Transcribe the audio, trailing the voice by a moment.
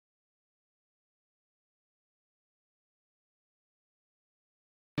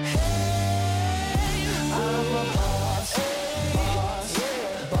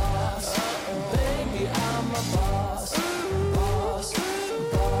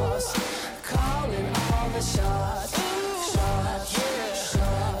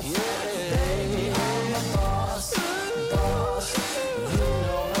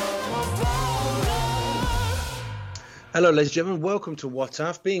Hello, ladies and gentlemen. Welcome to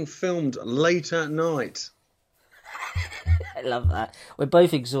Wtaf, being filmed late at night. I love that. We're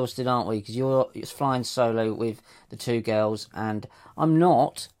both exhausted, aren't we? Because you're flying solo with the two girls, and I'm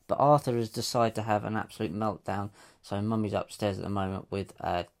not. But Arthur has decided to have an absolute meltdown. So Mummy's upstairs at the moment with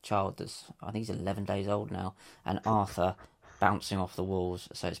a child that's, I think he's 11 days old now, and Arthur bouncing off the walls.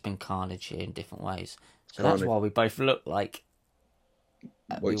 So it's been carnage here in different ways. So that's why we both look like.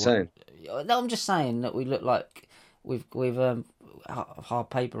 What are you saying? No, I'm just saying that we look like we've hard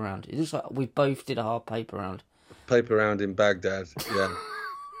paper round. It looks like we both did a hard paper round. Paper round in Baghdad, yeah.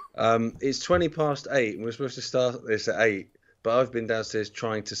 It's 8:20, and we're supposed to start this at 8, but I've been downstairs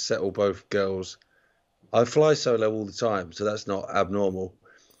trying to settle both girls. I fly solo all the time, so that's not abnormal.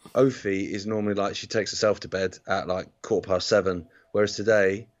 Ophi is normally like, she takes herself to bed at like 7:15, whereas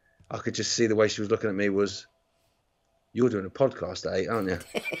today, I could just see the way she was looking at me was, you're doing a podcast at 8, aren't you?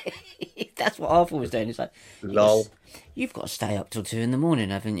 That's what Arthur was doing. It's like, lol. You've got to stay up till 2 a.m,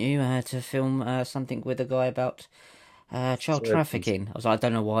 haven't you, to film something with a guy about child trafficking. I was like, I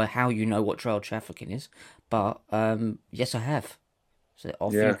don't know how you know what child trafficking is, but yes, I have. So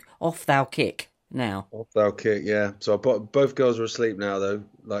off thou kick now. Off thou kick, yeah. So both girls are asleep now, though.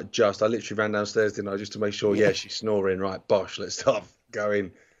 I literally ran downstairs, didn't I, just to make sure. Yeah, she's snoring. Right, bosh, let's start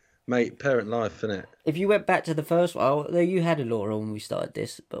going. Mate, parent life, innit? If you went back to the first one, you had Laura when we started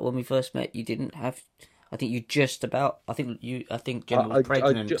this, but when we first met, you didn't have. I think you just about. I think Gemma was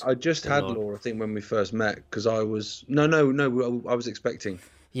pregnant. I just had Laura. I think when we first met, because I was I was expecting.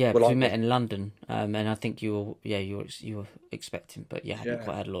 Yeah, because we met in London, and I think you were expecting, but you hadn't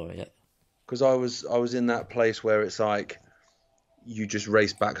quite had Laura yet. Because I was in that place where it's like, you just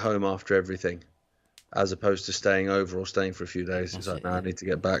race back home after everything, as opposed to staying over or staying for a few days. It's like, I need to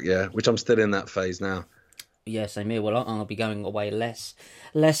get back, which I'm still in that phase now. Yeah, same here. Well, I'll be going away less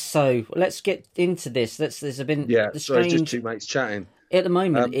so. Let's get into this. There's been sorry, it's just two mates chatting. At the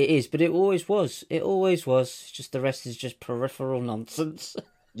moment, it is, but it always was. It always was. Just the rest is just peripheral nonsense.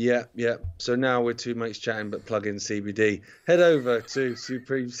 Yeah. So now we're two mates chatting, but plug in CBD. Head over to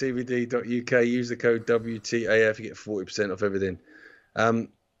supremecbd.uk. Use the code WTAF. You get 40% off everything.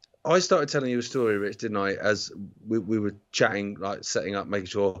 I started telling you a story, Rich, didn't I? As we were chatting, like setting up, making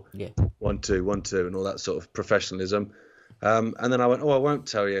sure 1, 2, 1, 2, and all that sort of professionalism. And then I went, I won't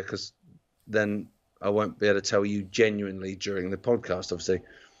tell you, because then I won't be able to tell you genuinely during the podcast, obviously.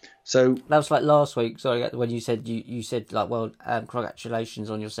 So that was like last week. Sorry, when you said you said like, well,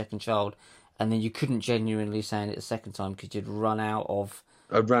 congratulations on your second child, and then you couldn't genuinely say it the second time because you'd run out of.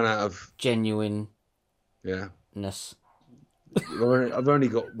 I ran out of genuine. Ness. I've only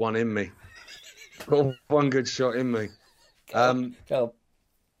got one in me. Got one good shot in me. Go.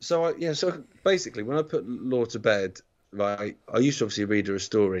 So basically, when I put Laura to bed, right, I used to obviously read her a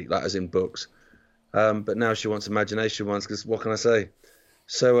story, like as in books, but now she wants imagination ones, because what can I say?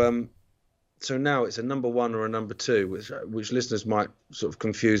 So now it's a number 1 or a number 2, which listeners might sort of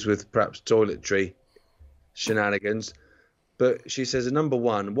confuse with perhaps toiletry shenanigans. But she says a number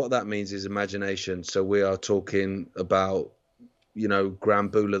 1. What that means is imagination. So we are talking about,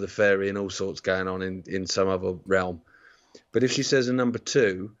 Grambula the fairy and all sorts going on in some other realm. But if she says a number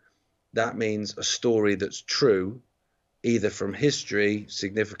 2, that means a story that's true, either from history,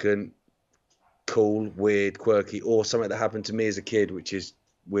 significant, cool, weird, quirky, or something that happened to me as a kid, which is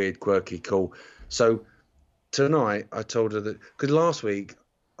weird, quirky, cool. So tonight I told her that, because last week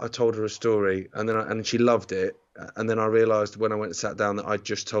I told her a story and she loved it. And then I realised when I went and sat down that I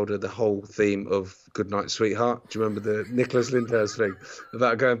just told her the whole theme of Goodnight Sweetheart. Do you remember the Nicholas Lyndhurst thing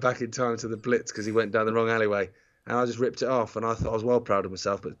about going back in time to the Blitz because he went down the wrong alleyway? And I just ripped it off, and I thought I was well proud of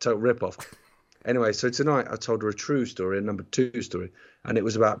myself, but total rip-off. Anyway, so tonight I told her a true story, a number 2 story, and it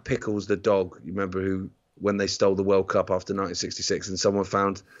was about Pickles the dog. You remember when they stole the World Cup after 1966 and someone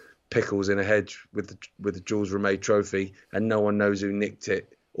found Pickles in a hedge with the Jules Rimet trophy, and no one knows who nicked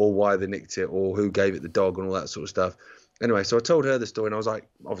it, or why they nicked it, or who gave it the dog, and all that sort of stuff. Anyway, so I told her the story, and I was like,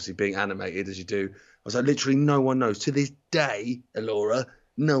 obviously being animated as you do, I was like, literally no one knows. To this day, Elora,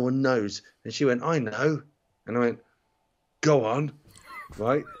 no one knows. And she went, I know. And I went, go on,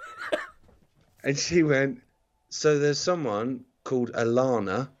 right? And she went, so there's someone called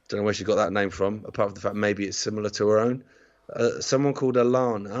Alana, don't know where she got that name from, apart from the fact maybe it's similar to her own. Someone called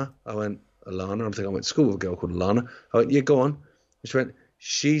Alana. I went, Alana? I'm thinking I went to school with a girl called Alana. I went, yeah, go on. And she went,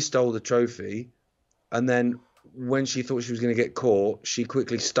 she stole the trophy, and then when she thought she was going to get caught, she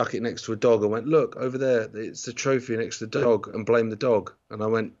quickly stuck it next to a dog and went, look, over there, it's the trophy next to the dog, and blamed the dog. And I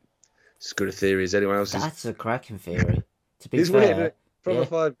went, as good a theory as anyone else's. That's a cracking theory. To be It's weird, isn't fair, it? From a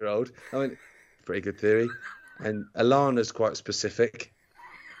 5-year-old. I mean, pretty good theory. And Alana's quite specific.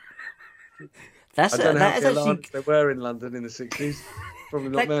 I don't know how many Alanas there were in London in the 60s. Probably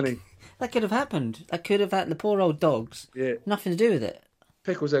not many. That could have happened. That could have happened. The poor old dogs. Yeah. Nothing to do with it.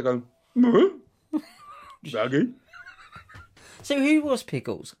 Pickles there going, Maggie. So who was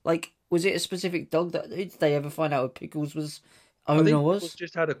Pickles? Like, was it a specific dog? Did they ever find out what Pickles was? Owner I think was? Pickles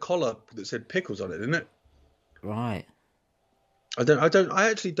just had a collar that said Pickles on it, didn't it? Right. I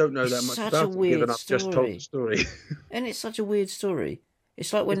actually don't know that much about it, given I've just told the story. And it's such a weird story.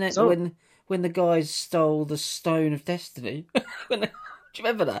 It's like when the guys stole the Stone of Destiny. Do you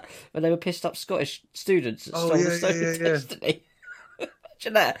remember that? When they were pissed up Scottish students that stole the Stone of Destiny.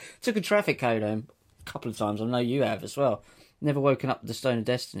 Imagine that. Took a traffic code home a couple of times. I know you have as well. Never woken up with the Stone of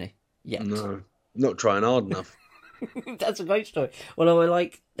Destiny yet. No, not trying hard enough. That's a great story. Well, I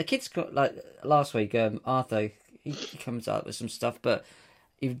like the kids. Like last week, Arthur he comes up with some stuff, but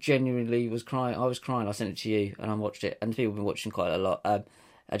he genuinely was crying. I was crying. I sent it to you, and I watched it. And people have been watching quite a lot.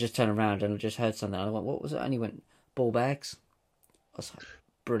 I just turned around and I just heard something. I went, "What was it?" And he went, "Ball bags." I was like,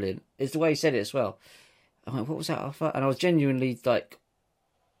 brilliant. It's the way he said it as well. I went, "What was that, Arthur?" And I was genuinely like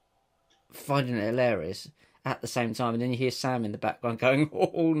finding it hilarious at the same time. And then you hear Sam in the background going,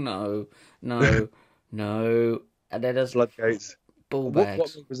 "Oh no, no, no." And then there's floodgates. Ball bags.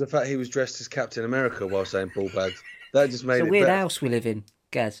 What was the fact he was dressed as Captain America while saying ball bags? That just made it. It's a weird house we live in,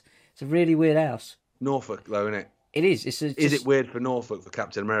 Gaz. It's a really weird house. Norfolk, though, isn't it? It is. Is it weird for Norfolk for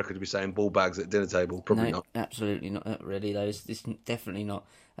Captain America to be saying ball bags at dinner table? Probably not. Absolutely not. Really, though. It's definitely not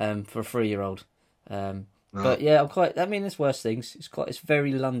for a 3-year-old. But yeah, I'm quite. I mean, there's worse things. It's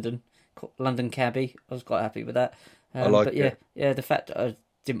very London cabbie. I was quite happy with that. I like but it. Yeah. The fact that I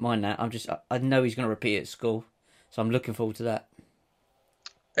didn't mind that. I know he's going to repeat it at school, so I'm looking forward to that.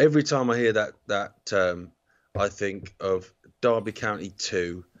 Every time I hear that term, I think of Derby County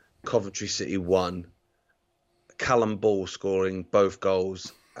 2, Coventry City 1, Callum Ball scoring both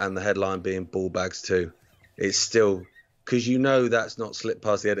goals, and the headline being Ball Bags 2. It's still, because that's not slipped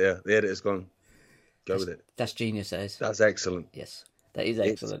past the editor. The editor's gone, with it. That's genius, that is. That's excellent. Yes, that is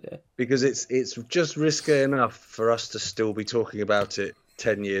excellent. Because it's just risky enough for us to still be talking about it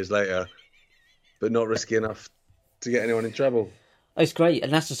 10 years later, but not risky enough to get anyone in trouble. It's great,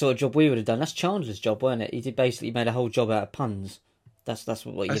 and that's the sort of job we would have done. That's Chandler's job, wasn't it? He made a whole job out of puns. That's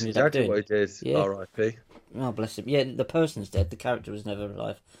what he ended up doing. That's exactly what he did. Yeah. R.I.P. Oh, bless him. Yeah, the person's dead. The character was never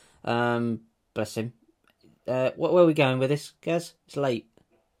alive. Bless him. Where are we going with this, Gaz? It's late.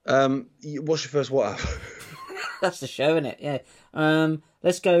 What's your first Wtaf? That's the show, isn't it? Yeah.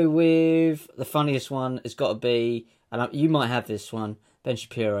 Let's go with the funniest one. It's got to be, and you might have this one, Ben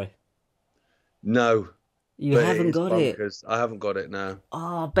Shapiro. No. You haven't got it. I haven't got it now.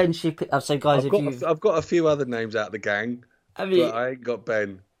 Oh, Ben Shapiro. So, guys, I've got a few other names out of the gang, but I ain't got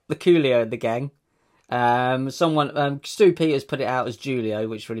Ben. The Coolio in the gang. Stu Peters put it out as Julio,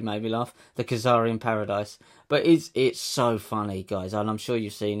 which really made me laugh. The Khazarian Paradise, but it's so funny, guys, and I'm sure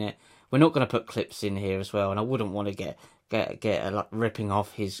you've seen it. We're not going to put clips in here as well, and I wouldn't want to get ripping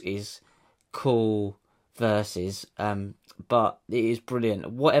off his cool verses. But it is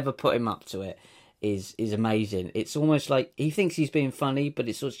brilliant. Whatever put him up to it is amazing. It's almost like he thinks he's being funny, but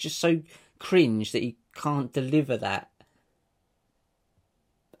it's just so cringe that he can't deliver that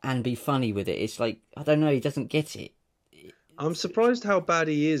and be funny with it. It's like, I don't know, he doesn't get it. I'm surprised how bad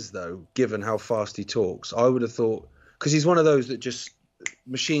he is, though, given how fast he talks. I would have thought, because he's one of those that just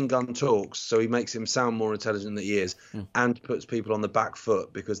machine gun talks, so he makes him sound more intelligent than he is, and puts people on the back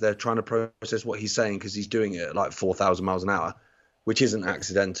foot because they're trying to process what he's saying because he's doing it at like 4,000 miles an hour, which isn't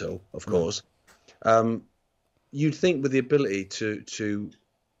accidental, of course. You'd think with the ability to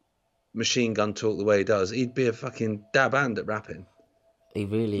machine gun talk the way he does, he'd be a fucking dab hand at rapping. He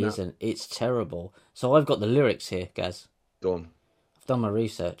really isn't. It's terrible. So I've got the lyrics here, Gaz. Go on. I've done my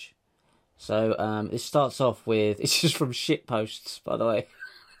research. So it starts off with, it's just from Shitposts, by the way.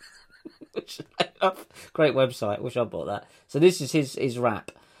 Great website. Wish I bought that. So this is his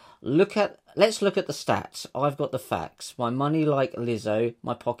rap. Let's look at the stats. I've got the facts. My money like Lizzo.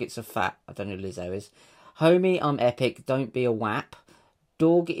 My pockets are fat. I don't know who Lizzo is. Homie, I'm epic. Don't be a wap.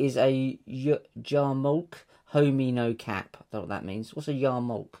 Dog is a Yarmulke. Homie, no cap. I don't know what that means. What's a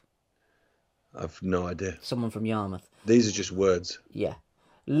Yarmulke? I've no idea. Someone from Yarmouth. These are just words. Yeah.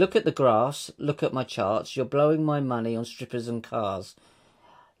 Look at the grass. Look at my charts. You're blowing my money on strippers and cars.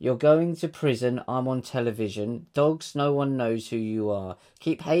 You're going to prison. I'm on television. Dogs, no one knows who you are.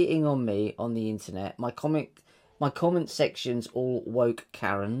 Keep hating on me on the internet. My comment section's all woke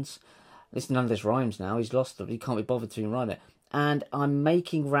Karens. Listen, none of this rhymes now. He's lost them. He can't be bothered to rhyme it. and I'm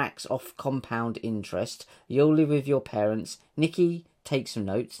making racks off compound interest. You'll live with your parents. Nikki, take some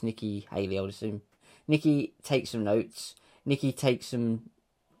notes. Nikki Haley, I would assume. Nikki, take some notes. Nikki takes some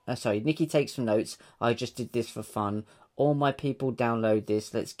notes. I just did this for fun. All my people download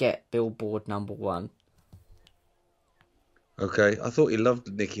this. Let's get Billboard #1. Okay, I thought he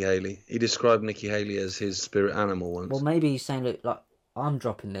loved Nikki Haley. He described Nikki Haley as his spirit animal once. Well, maybe he's saying, look, like, I'm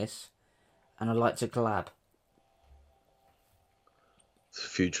dropping this, and I'd like to collab. It's the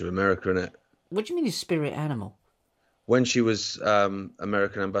future of America, innit? What do you mean his spirit animal? When she was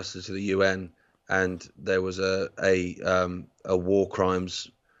American ambassador to the UN, and there was a war crimes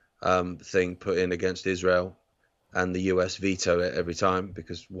thing put in against Israel, and the US veto it every time,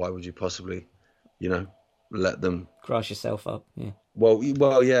 because why would you possibly, let them Grass yourself up, yeah. Well,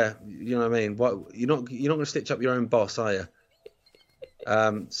 yeah, you know what I mean. What you're not going to stitch up your own boss, are you?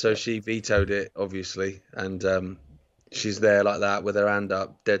 So she vetoed it, obviously, and she's there like that with her hand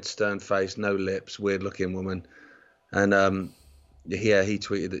up, dead stern face, no lips, weird looking woman, and yeah, he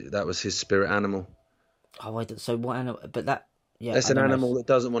tweeted that was his spirit animal. Oh, so what animal? But that, yeah, that's an animal that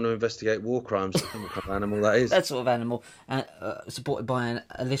doesn't want to investigate war crimes. What kind of animal that is? That sort of animal, supported by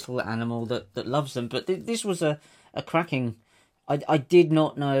a little animal that loves them. But this was a cracking. I did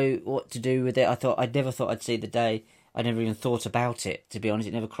not know what to do with it. I never thought I'd see the day. I never even thought about it, to be honest.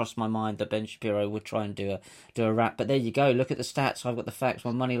 It never crossed my mind that Ben Shapiro would try and do a rap. But there you go. Look at the stats. I've got the facts.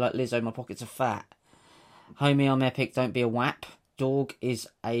 My money like Lizzo. My pockets are fat. Homie, I'm epic. Don't be a wap. Dog is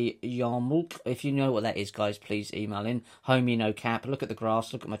a yarmulke. If you know what that is, guys, please email in. Homie, no cap. Look at the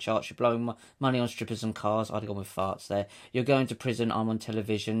graphs. Look at my charts. You're blowing money on strippers and cars. I'd have gone with farts there. You're going to prison. I'm on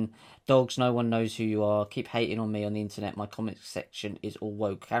television. Dogs, no one knows who you are. Keep hating on me on the internet. My comment section is all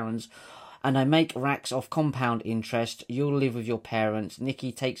woke Karens. And I make racks off compound interest. You'll live with your parents.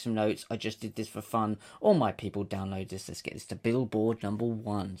 Nikki, take some notes. I just did this for fun. All my people download this. Let's get this to Billboard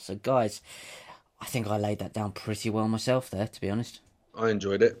 #1. So, guys, I think I laid that down pretty well myself there, to be honest. I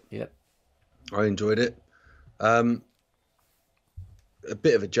enjoyed it. Yep. I enjoyed it. A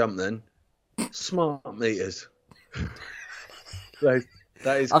bit of a jump then. Smart meters. That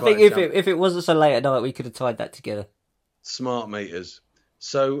is. I think if it wasn't so late at night, we could have tied that together. Smart meters.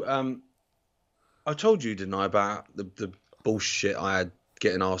 So, I told you, didn't I, about the bullshit I had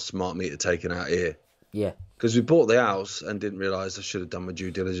getting our smart meter taken out here? Yeah. Because we bought the house and didn't realise I should have done my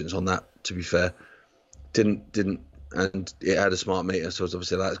due diligence on that, to be fair. Didn't, and it had a smart meter, so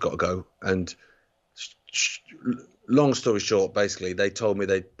obviously that's got to go. And long story short, basically, they told me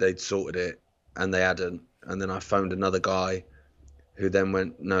they'd sorted it, and they hadn't. And then I phoned another guy who then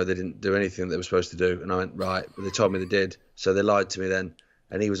went, no, they didn't do anything they were supposed to do. And I went, right, but they told me they did. So they lied to me then.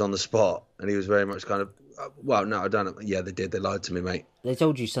 And he was on the spot, and he was very much kind of, well, no, I don't. Yeah, they did. They lied to me, mate. They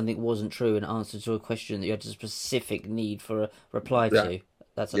told you something wasn't true in answer to a question that you had a specific need for a reply to.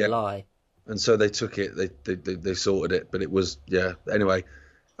 That's a lie. And so they took it. They sorted it, but it was Anyway,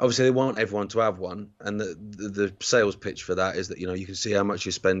 obviously they want everyone to have one, and the sales pitch for that is that you can see how much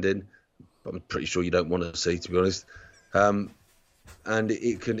you're spending. I'm pretty sure you don't want to see, to be honest. And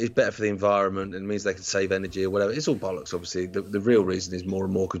it's better for the environment, and it means they can save energy or whatever. It's all bollocks, obviously. The real reason is more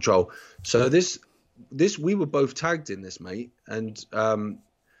and more control. So this we were both tagged in this, mate. And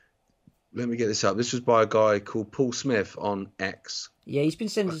let me get this up. This was by a guy called Paul Smith on X. Yeah, he's been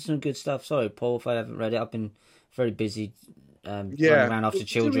sending some good stuff. Sorry, Paul, if I haven't read it. I've been very busy running around after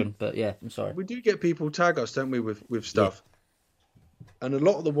children. But yeah, I'm sorry. We do get people tag us, don't we, with stuff. Yeah. And a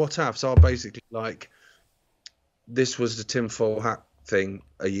lot of the Wtafs are basically like, this was the tinfoil hat thing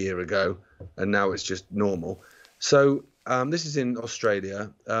a year ago, and now it's just normal. So this is in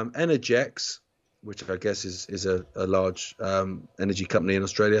Australia. Energex, which I guess is a large energy company in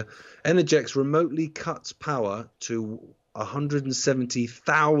Australia. Energex remotely cuts power to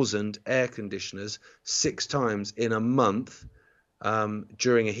 170,000 air conditioners 6 times in a month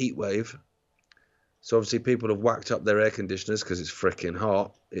during a heat wave. So obviously people have whacked up their air conditioners because it's freaking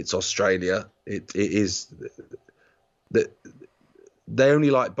hot. It's Australia. It is... They only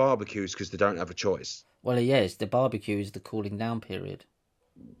like barbecues because they don't have a choice. Well, yes, the barbecue is the cooling down period.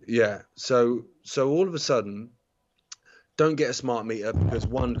 Yeah, so all of a sudden, don't get a smart meter because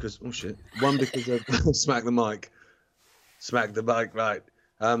because of smack the mic, right?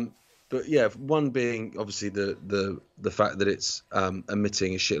 But yeah, one being obviously the fact that it's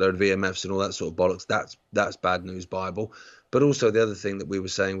emitting a shitload of EMFs and all that sort of bollocks. That's bad news, Bible. But also the other thing that we were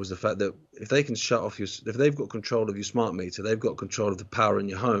saying was the fact that if they can shut off if they've got control of your smart meter, they've got control of the power in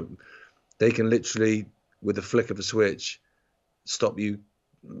your home. They can literally, with the flick of a switch, stop you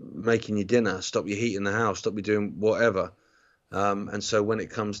making your dinner, stop you heating the house, stop you doing whatever. And so when it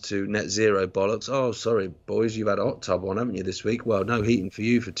comes to net zero bollocks, oh, sorry, boys, you've had a hot tub on, haven't you, this week? Well, no heating for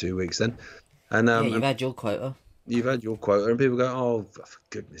you for 2 weeks then. Yeah, you've And had your quota. you've had your quota, and people go, oh, for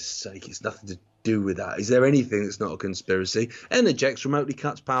goodness sake, it's nothing to do with that. Is there anything that's not a conspiracy? Energex remotely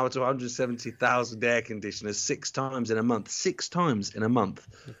cuts power to 170,000 air conditioners 6 times in a month. 6 times in a month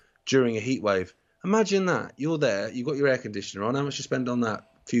during a heat wave. Imagine that. You're there, you've got your air conditioner on. How much you spend on that?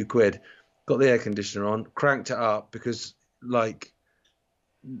 A few quid. Got the air conditioner on, cranked it up because, like,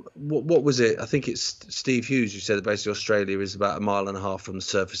 what was it? I think it's Steve Hughes who said that basically Australia is about 1.5 miles from the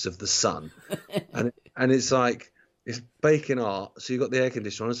surface of the sun, and it's like it's baking art. So you got the air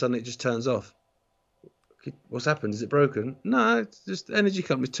conditioner on, and suddenly it just turns off. What's happened? Is it broken? No, it's just the energy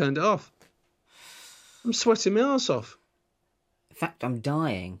company turned it off. I'm sweating my ass off. In fact, I'm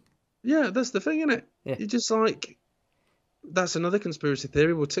dying. Yeah, that's the thing, isn't it? Yeah. You're just like, that's another conspiracy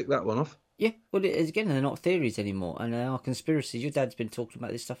theory. We'll tick that one off. Yeah, well, again, they're not theories anymore, and they are conspiracies. Your dad's been talking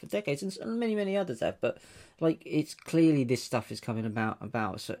about this stuff for decades, and many, many others have. But like, it's clearly this stuff is coming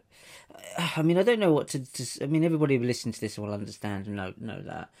about. So, I mean, I don't know what to. I mean, everybody who listens to this will understand and know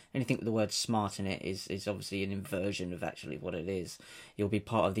that anything with the word "smart" in it is obviously an inversion of actually what it is. You'll be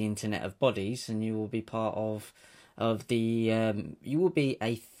part of the Internet of Bodies, and you will be part of the. You will be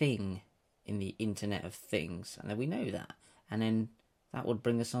a thing in the Internet of Things, and then we know that, and then that would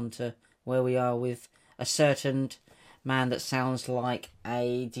bring us on to where we are with a certain man that sounds like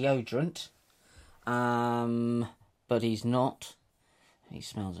a deodorant, but he's not. He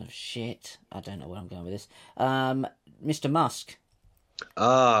smells of shit. I don't know where I'm going with this. Mr. Musk.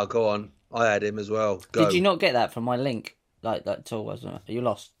 Ah, go on. I had him as well. Go. Did you not get that from my link? Like that at all, wasn't it? You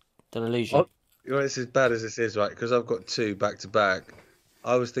lost. Did I lose you? Oh, you know, it's as bad as this is, right? Because I've got two back to back.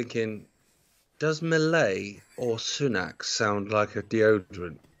 I was thinking, does Malay or Sunak sound like a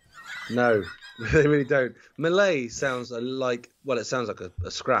deodorant? No, they really don't. Malay sounds like, well, it sounds like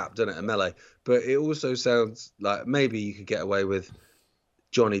a scrap, doesn't it? A melee. But it also sounds like maybe you could get away with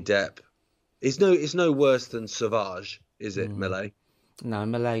Johnny Depp. It's no worse than Sauvage, is it, Malay? No,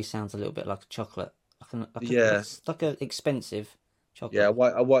 Malay sounds a little bit like a chocolate. Like a expensive chocolate. Yeah,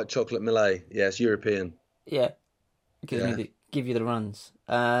 a white chocolate Malay. Yeah, it's European. Yeah. Give you the runs.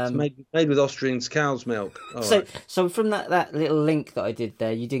 It's made with Austrian cow's milk. So from that little link that I did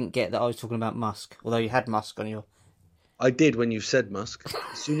there, you didn't get that I was talking about Musk, although you had Musk on your. I did when you said Musk.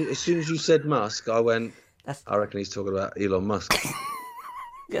 As soon as you said Musk, I went. I reckon he's talking about Elon Musk.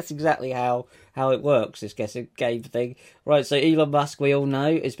 That's exactly how it works. This guessing game thing, right? So Elon Musk, we all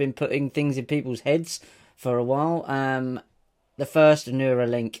know, has been putting things in people's heads for a while. The first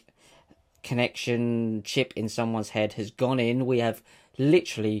Neuralink connection chip in someone's head has gone in. We have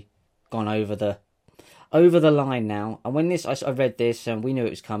literally gone over the line now. And when I read this, and we knew it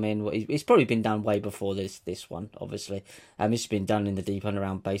was coming. It's probably been done way before this one, obviously. It's been done in the deep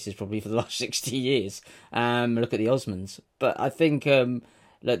underground bases probably for the last 60 years. Look at the Osmonds. But I think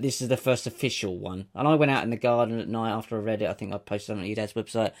look, this is the first official one. And I went out in the garden at night after I read it. I think I posted something on your dad's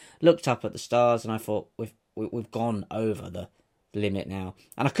website. Looked up at the stars, and I thought we've gone over the limit now.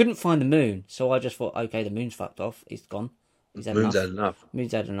 And I couldn't find the moon, so I just thought, okay, the moon's fucked off. It's gone. Moon's had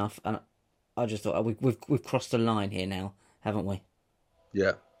enough. And I just thought we've crossed the line here now, haven't we?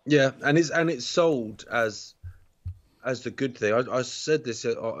 Yeah, and it's sold as the good thing. I said this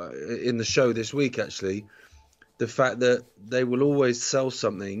in the show this week, actually. The fact that they will always sell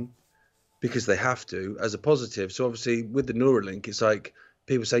something because they have to as a positive. So obviously with the Neuralink, it's like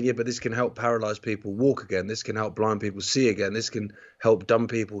people say, yeah, but this can help paralyzed people walk again. This can help blind people see again. This can help dumb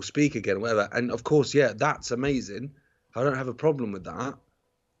people speak again, whatever. And of course, yeah, that's amazing. I don't have a problem with that.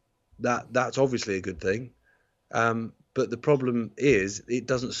 That's obviously a good thing. But the problem is it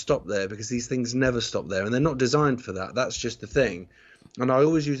doesn't stop there because these things never stop there, and they're not designed for that. That's just the thing. And I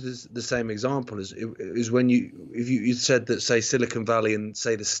always use the same example is when you said that, say, Silicon Valley and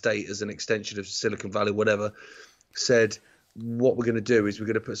say the state as an extension of Silicon Valley, whatever, said what we're going to do is we're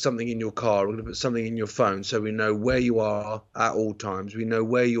going to put something in your car, we're going to put something in your phone so we know where you are at all times, we know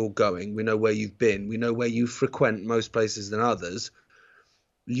where you're going, we know where you've been, we know where you frequent most places than others.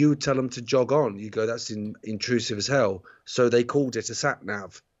 You would tell them to jog on. You go, that's intrusive as hell. So they called it a sat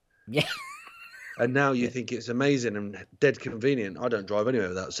nav. Yeah. And now you think it's amazing and dead convenient. I don't drive anywhere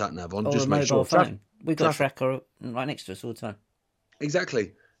without sat nav on. Or just a make mobile sure. phone. We've got a tracker right next to us all the time.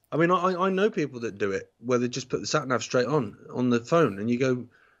 Exactly. I mean, I know people that do it where they just put the sat nav straight on the phone, and you go,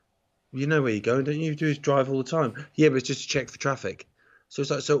 you know where you're going, don't you? You do drive all the time. Yeah, but it's just to check for traffic. So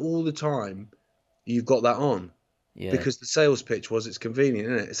it's like, so all the time you've got that on. Yeah. Because the sales pitch was it's convenient,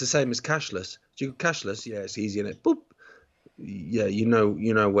 isn't it? It's the same as cashless. Do you go cashless? Yeah, it's easy, isn't it? Boop. Yeah, you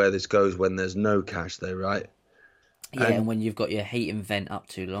know where this goes when there's no cash, though, right? Yeah, and when you've got your heating vent up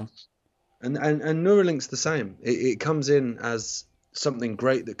too long. And Neuralink's the same. It comes in as something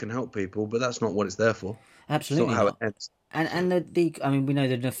great that can help people, but that's not what it's there for. It's not Absolutely how it not. ends. And the I mean, we know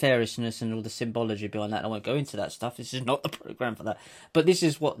the nefariousness and all the symbology behind that. I won't go into that stuff. This is not the program for that. But this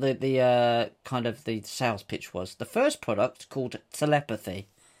is what the kind of the sales pitch was. The first product, called telepathy,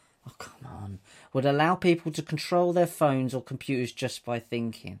 oh come on, would allow people to control their phones or computers just by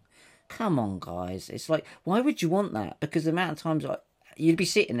thinking. Come on, guys. It's like, why would you want that? Because the amount of times like, you'd be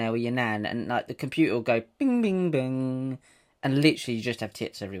sitting there with your nan, and like the computer will go bing, bing, bing, and literally you just have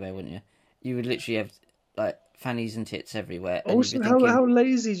tits everywhere, wouldn't you? You would literally have like fannies and tits everywhere, and you'd be Also, thinking, how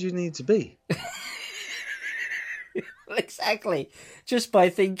lazy do you need to be? exactly, just by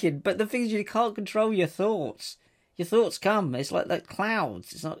thinking. But the thing is, you can't control your thoughts. Your thoughts come. It's like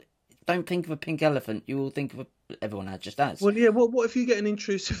clouds. It's not. Don't think of a pink elephant. You will think of a. Everyone just does. Well, yeah. What if you get an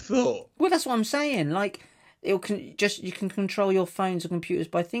intrusive thought? Well, that's what I'm saying. Like, you can control your phones or computers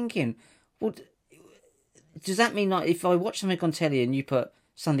by thinking. Well, does that mean like if I watch something on telly and you put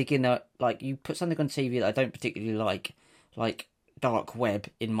something in there, like you put something on TV that I don't particularly like dark web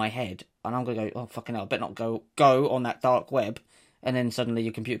in my head, and I'm gonna go, oh fucking hell, I better not go on that dark web, and then suddenly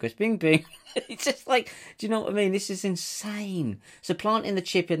your computer goes bing bing. It's just like, do you know what I mean? This is insane. So planting the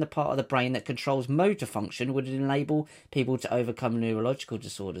chip in the part of the brain that controls motor function would enable people to overcome neurological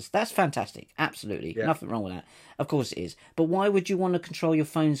disorders. That's fantastic. Absolutely. Yeah. Nothing wrong with that. Of course it is. But why would you want to control your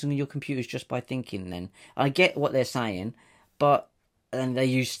phones and your computers just by thinking then? I get what they're saying, but and they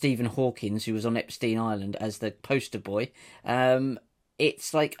use Stephen Hawkins, who was on Epstein Island, as the poster boy.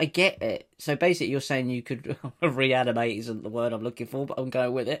 It's like, I get it. So basically you're saying you could reanimate isn't the word I'm looking for, but I'm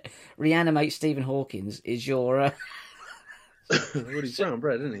going with it. Reanimate Stephen Hawkins is your... Well, he's brown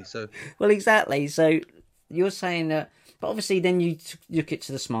bread, isn't he? So Well, exactly. So you're saying that... But obviously then you look it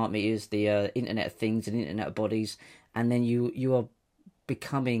to the smart meters, the Internet of Things and Internet of Bodies, and then you are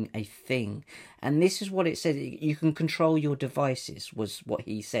becoming a thing. And this is what it said. You can control your devices, was what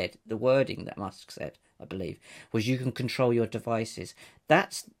he said. The wording that Musk said, I believe, was you can control your devices.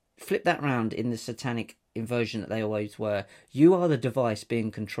 Flip that round in the satanic inversion that they always were. You are the device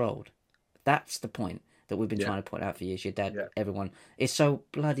being controlled. That's the point that we've been trying to point out for years. Your dad, everyone. It's so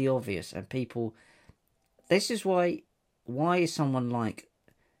bloody obvious, and people... This is why is someone like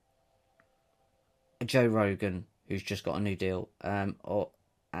Joe Rogan, who's just got a new deal, and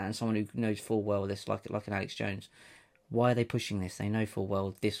someone who knows full well this, like an Alex Jones, why are they pushing this? They know full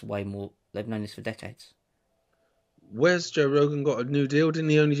well this way more. They've known this for decades. where's Joe Rogan got a new deal? Didn't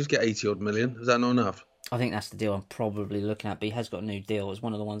he only just get 80 odd million? Is that not enough? I think that's the deal I'm probably looking at, but he has got a new deal. It's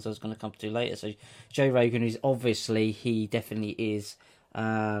one of the ones I was going to come to later. So Joe Rogan is obviously, he definitely is,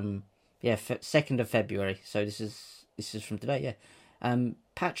 2nd of February. So this is from today, yeah.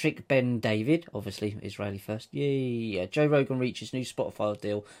 Patrick Ben David, obviously Israeli first. Yeah. Joe Rogan reaches new Spotify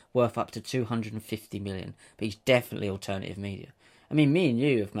deal worth up to 250 million, but he's definitely alternative media. I mean, me and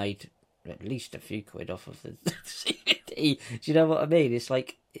you have made at least a few quid off of the CBD. Do you know what I mean? It's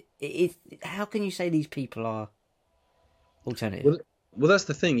like, how can you say these people are alternative? Well, that's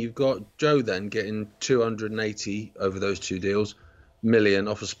the thing. You've got Joe then getting 280 over those two deals million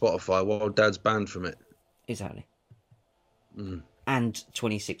off of Spotify while Dad's banned from it. Exactly. And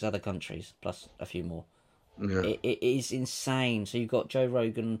 26 other countries, plus a few more. Yeah. It is insane. So you've got Joe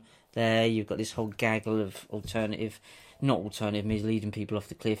Rogan there, you've got this whole gaggle of not alternative means leading people off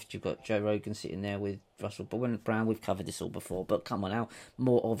the cliff. You've got Joe Rogan sitting there with Russell Brown. We've covered this all before, but come on, how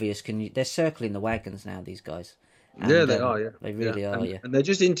more obvious can you... They're circling the wagons now, these guys. And, yeah, they are, yeah. They really are, yeah. And they're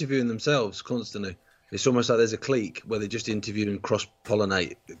just interviewing themselves constantly. It's almost like there's a clique where they just interview and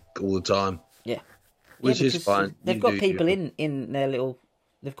cross-pollinate all the time. Yeah. Which is fine. They've got people in their little...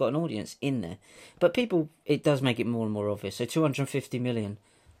 They've got an audience in there. But people, it does make it more and more obvious. So 250 million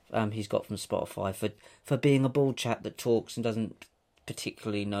he's got from Spotify for being a bald chap that talks and doesn't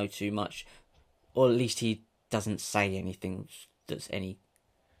particularly know too much. Or at least he doesn't say anything that's any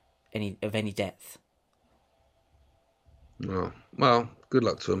depth. Oh, well, good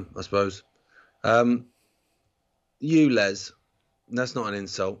luck to him, I suppose. You, Les, that's not an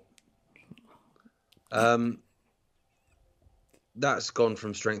insult. That's gone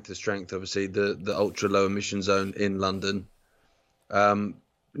from strength to strength, obviously, the ultra low emission zone in London.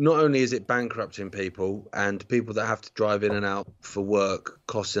 Not only is it bankrupting people and people that have to drive in and out for work,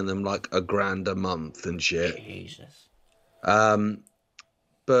 costing them like $1,000 a month and shit. Jesus.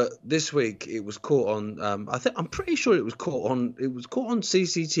 But this week it was caught on. I'm pretty sure it was caught on. It was caught on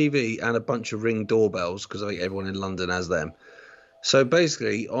CCTV and a bunch of Ring doorbells because I think everyone in London has them. So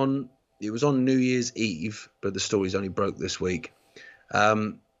basically, it was on New Year's Eve, but the story's only broke this week.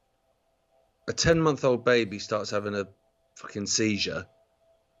 a 10-month-old baby starts having a fucking seizure.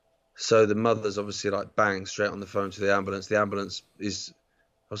 So the mother's obviously like bang straight on the phone to the ambulance. The ambulance is,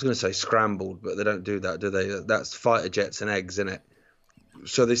 I was going to say scrambled, but they don't do that, do they? That's fighter jets and eggs, isn't it?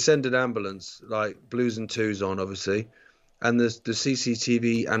 So they send an ambulance, like blues and twos on, obviously, and the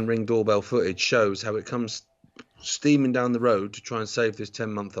CCTV and Ring doorbell footage shows how it comes steaming down the road to try and save this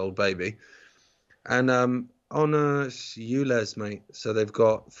 10-month-old baby. And on ULEZ, mate, so they've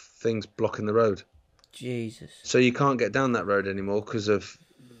got things blocking the road. Jesus. So you can't get down that road anymore because of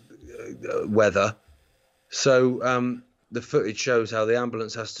weather. So the footage shows how the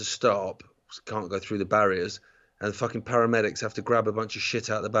ambulance has to stop, can't go through the barriers, and the fucking paramedics have to grab a bunch of shit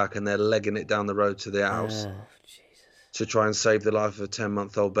out the back and they're legging it down the road to the house to try and save the life of a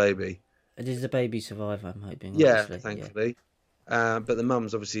 10-month-old baby. Does the baby survive, I'm hoping? Yeah, thankfully. Yeah. But the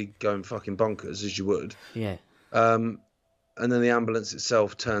mum's obviously going fucking bonkers, as you would. Yeah. And then the ambulance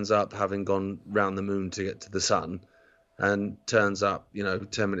itself turns up, having gone round the moon to get to the sun, and turns up,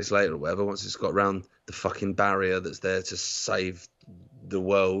 10 minutes later or whatever, once it's got round the fucking barrier that's there to save the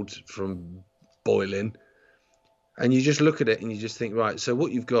world from boiling. And you just look at it and you just think, right, so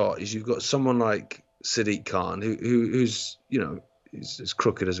what you've got is you've got someone like Sadiq Khan, who's, is as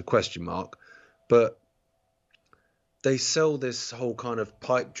crooked as a question mark, but they sell this whole kind of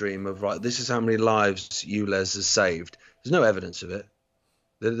pipe dream of, right, this is how many lives ULEZ has saved. There's no evidence of it.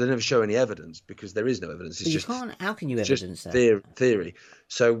 They never show any evidence because there is no evidence. It's just, how can you evidence that? Theory.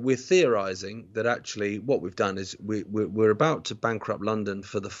 So we're theorising that actually what we've done is we're about to bankrupt London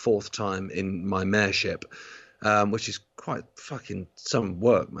for the 4th time in my mayorship, which is quite fucking some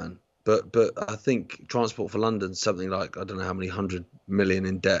work, man. But I think Transport for London's something like, I don't know how many 100 million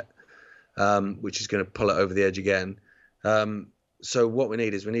in debt, which is going to pull it over the edge again. So what we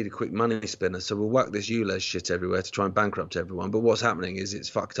need a quick money spinner. So we'll whack this ULEZ shit everywhere to try and bankrupt everyone. But what's happening is it's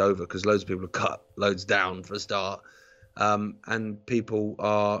fucked over because loads of people have cut loads down for a start. And people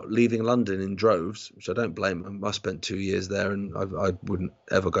are leaving London in droves, which I don't blame them. I spent 2 years there and I wouldn't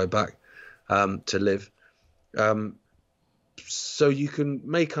ever go back to live. So you can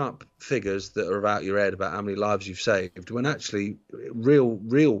make up figures that are about your head about how many lives you've saved, when actually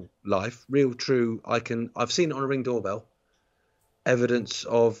real life, real true, I've seen it on a Ring doorbell, evidence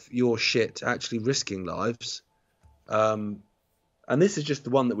of your shit actually risking lives. And this is just the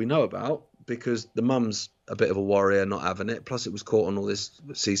one that we know about because the mum's a bit of a warrior not having it, plus it was caught on all this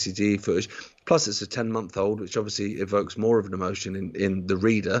CCTV footage, plus it's a 10-month-old, which obviously evokes more of an emotion in the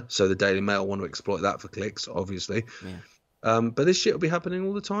reader, so the Daily Mail want to exploit that for clicks, obviously. But this shit will be happening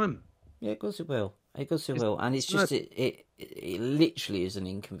all the time. Yeah, of course it will. Of course it will. And it's just, it literally is an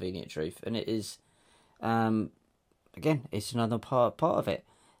inconvenient truth. And it is, again, it's another part of it.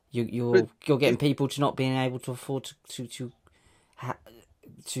 You're getting people to not being able to afford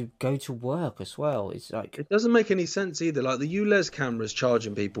to go to work as well. It's like, it doesn't make any sense either. Like the ULEZ cameras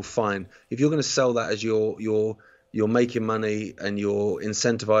charging people, fine. If you're going to sell that as you're making money and you're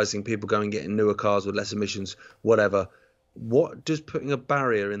incentivizing people going and getting newer cars with less emissions, whatever. What does putting a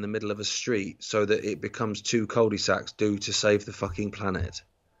barrier in the middle of a street so that it becomes 2 cul-de-sacs do to save the fucking planet?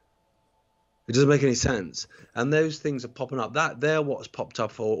 It doesn't make any sense. And those things are popping up. They're what's popped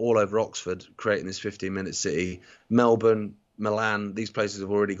up all over Oxford, creating this 15-minute city. Melbourne, Milan, these places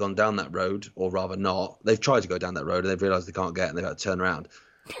have already gone down that road, or rather not. They've tried to go down that road and they've realised they can't get it and they've had to turn around.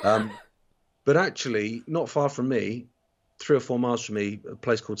 But actually, not far from me, 3 or 4 miles from me, a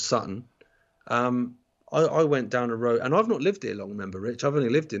place called Sutton, I went down a road, and I've not lived here long, remember, Rich. I've only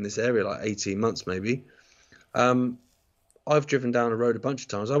lived in this area like 18 months maybe. I've driven down a road a bunch of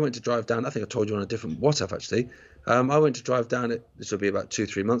times. I went to drive down, I think I told you on a different Wtaf actually. I went to drive down it, this will be about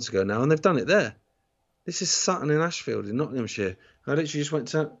 2-3 months ago now, and they've done it there. This is Sutton in Ashfield in Nottinghamshire. I literally just went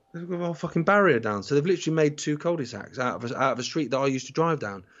to, they've got a whole fucking barrier down. So they've literally made 2 cul-de-sacs out of a street that I used to drive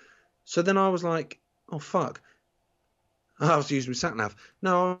down. So then I was like, oh fuck. I was using my sat-nav.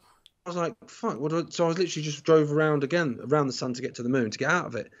 No, I was like, fuck. So I was literally just drove around again, around the sun to get to the moon, to get out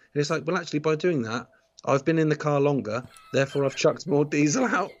of it. And it's like, well, actually, by doing that, I've been in the car longer. Therefore, I've chucked more diesel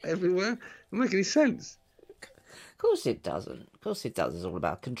out everywhere. Doesn't make any sense. Of course it doesn't. Of course it does. It's all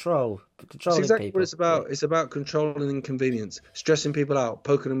about control. That's exactly people. What it's about. It's about controlling inconvenience, stressing people out,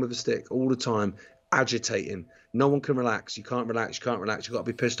 poking them with a stick all the time, agitating. No one can relax. You can't relax. You can't relax. You've got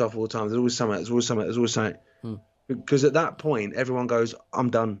to be pissed off all the time. There's always something. There's always something. There's always something. Because at that point, everyone goes, I'm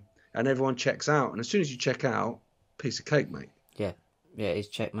done. And everyone checks out. And as soon as you check out, piece of cake, mate. Yeah. Yeah, it's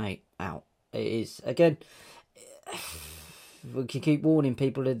checkmate out. It is, again, we can keep warning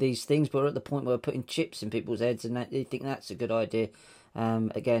people of these things, but we're at the point where we're putting chips in people's heads and they think that's a good idea.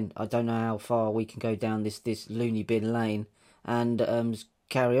 Again, I don't know how far we can go down this loony bin lane and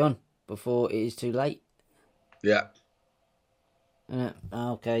carry on. before it is too late. Yeah.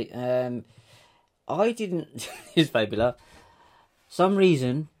 Okay. I didn't. His baby love. Some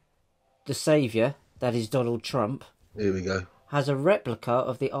reason, the saviour, that is Donald Trump, Here we go. has a replica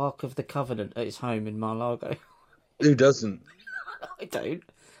of the Ark of the Covenant at his home in Mar-a-Lago. Who doesn't?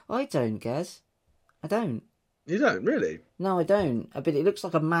 I don't, Gaz. I don't. You don't really? No, I don't. But it looks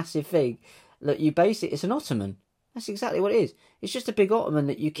like a massive thing. Look, you base it. It's an ottoman. That's exactly what it is. It's just a big ottoman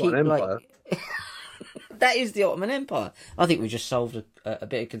that you keep like. That is the Ottoman Empire. I think we just solved a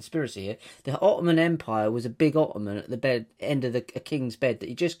bit of conspiracy here. The Ottoman Empire was a big ottoman at the end of a king's bed that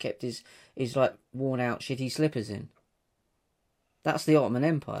he just kept his like worn out shitty slippers in. That's the Ottoman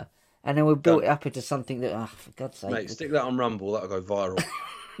Empire, and then we built it up into something that, for God's sake, mate, stick that on Rumble. That'll go viral.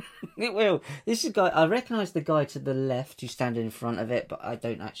 It will. This is guy. I recognise the guy to the left who's standing in front of it, but I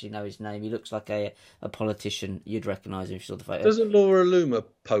don't actually know his name. He looks like a politician. You'd recognise him if you saw the photo. Doesn't Laura Loomer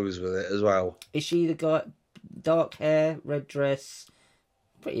pose with it as well? Is she the guy? Dark hair, red dress.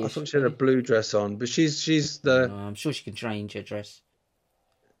 I thought she had a blue dress on, but she's the. No, I'm sure she can change her dress.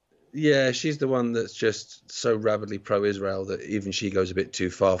 Yeah, she's the one that's just so rabidly pro-Israel that even she goes a bit too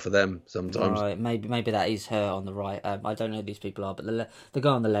far for them sometimes. Right, maybe that is her on the right. I don't know who these people are, but the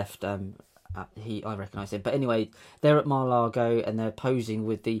guy on the left, I recognise him. But anyway, they're at Mar-a-Lago and they're posing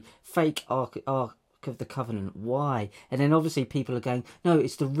with the fake Ark of the Covenant. Why? And then obviously people are going, no,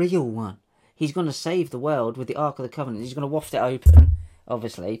 it's the real one. He's going to save the world with the Ark of the Covenant. He's going to waft it open.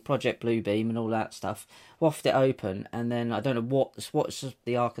 Obviously, Project Bluebeam and all that stuff. Waft it open, and then I don't know what's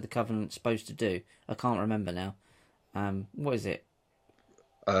the Ark of the Covenant supposed to do. I can't remember now. What is it?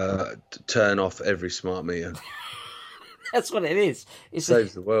 Turn off every smart meter. That's what it is. It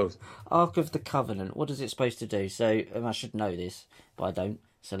saves the world. Ark of the Covenant. What is it supposed to do? So I should know this, but I don't.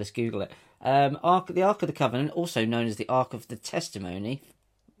 So let's Google it. The Ark of the Covenant, also known as the Ark of the Testimony,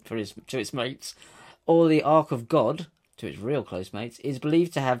 to its mates, or the Ark of God, to its real close mates, is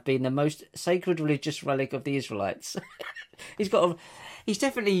believed to have been the most sacred religious relic of the Israelites. He's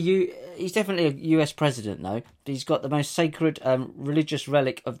definitely a US president, though. He's got the most sacred religious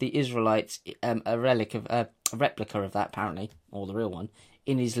relic of the Israelites, a replica of that apparently, or the real one,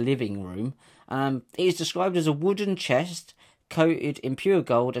 in his living room. It is described as a wooden chest coated in pure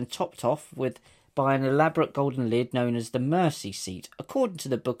gold and topped off by an elaborate golden lid known as the mercy seat. According to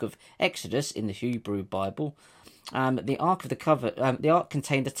the book of Exodus in the Hebrew Bible, the Ark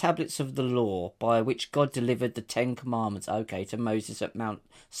contained the tablets of the law by which God delivered the 10 Commandments, to Moses at Mount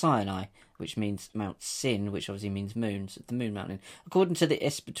Sinai, which means Mount Sin, which obviously means moons, the moon mountain. According to the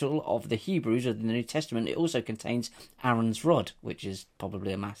Espital of the Hebrews of the New Testament, it also contains Aaron's rod, which is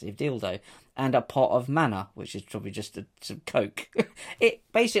probably a massive dildo, and a pot of manna, which is probably just some coke. It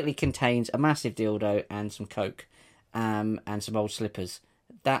basically contains a massive dildo and some coke, and some old slippers.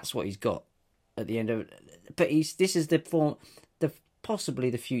 That's what he's got at the end of it. But this is possibly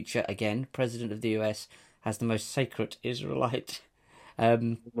the future again. President of the US has the most sacred Israelite.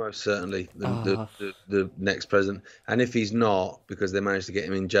 Most certainly the next president, and if he's not, because they managed to get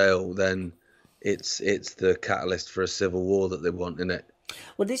him in jail, then it's the catalyst for a civil war that they want, isn't it?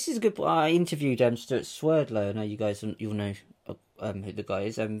 Well, this is a good. I interviewed Stuart Swerdlow. I know you guys, you'll know who the guy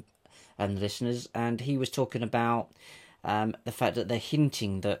is, and the listeners, and he was talking about the fact that they're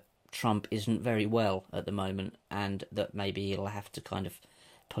hinting that Trump isn't very well at the moment, and that maybe he'll have to kind of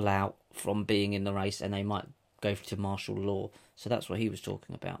pull out from being in the race, and they might go to martial law. So that's what he was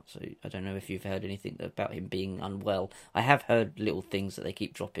talking about. So I don't know if you've heard anything about him being unwell. I have heard little things that they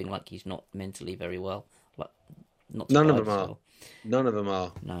keep dropping, like he's not mentally very well. Like none of them are. None of them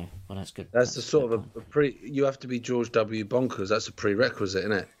are. No, well that's good. That's the sort of you have to be George W. Bonkers. That's a prerequisite,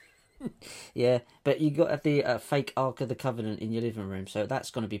 isn't it? Yeah, but you got to have the fake Ark of the Covenant in your living room, so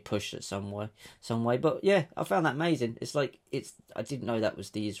that's going to be pushed at some way. But yeah, I found that amazing. It's like I didn't know that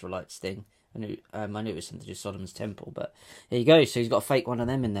was the Israelites thing. I knew it was something to do with Solomon's Temple, but there you go. So he's got a fake one of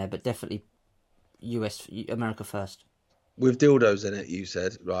them in there, but definitely America first. With dildos in it, you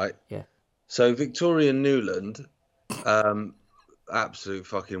said, right? Yeah. So Victoria Newland, absolute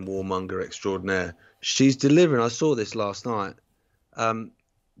fucking warmonger extraordinaire. She's delivering. I saw this last night.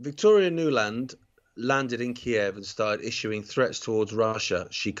 Victoria Nuland landed in Kiev and started issuing threats towards Russia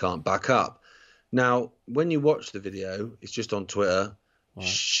she can't back up. Now, when you watch the video, it's just on Twitter.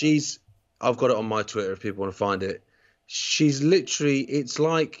 Right. I've got it on my Twitter if people want to find it. She's literally, it's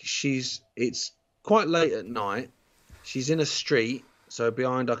quite late at night. She's in a street. So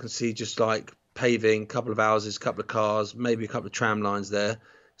behind I can see just like paving, couple of houses, couple of cars, maybe a couple of tram lines there,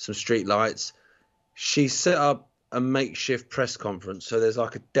 some street lights. She set up a makeshift press conference. So there's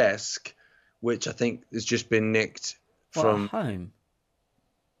like a desk, which I think has just been nicked from home.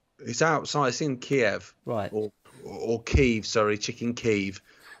 It's outside. It's in Kiev, Right. or Kiev. Sorry, chicken Kiev.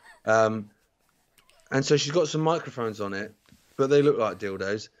 And so she's got some microphones on it, but they look like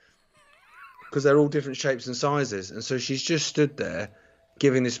dildos because they're all different shapes and sizes. And so she's just stood there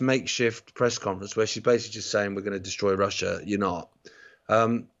giving this makeshift press conference where she's basically just saying, "We're going to destroy Russia. You're not."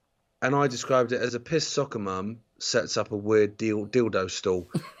 And I described it as a pissed soccer mum sets up a weird dildo stall,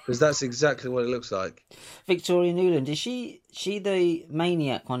 because that's exactly what it looks like. Victoria Newland, is she the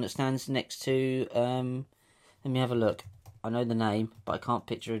maniac one that stands next to let me have a look. I know the name, but I can't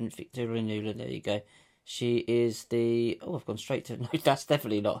picture Victoria Newland. There you go. She is the... Oh, I've gone straight to... No, that's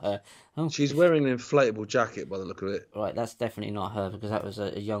definitely not her. Oh, She's wearing an inflatable jacket by the look of it. right, that's definitely not her, because that was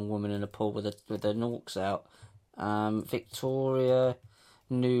a young woman in a pool with the norks out. Victoria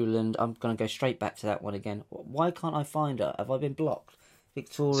Newland. I'm going to go straight back to that one again. Why can't I find her? Have I been blocked?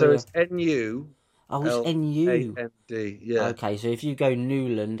 Victoria... So it's N-U... Oh, it's N-U. A-N-D, yeah. Okay, so if you go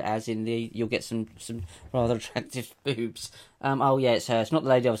Newland, as in you'll get some rather attractive boobs. Oh yeah, it's her. It's not the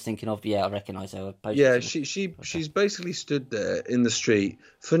lady I was thinking of, but yeah, I recognise her. Yeah, she's basically stood there in the street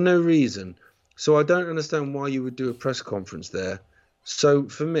for no reason. So I don't understand why you would do a press conference there. So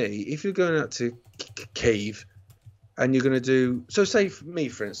for me, if you're going out to Kiev and you're going to do... So say for me,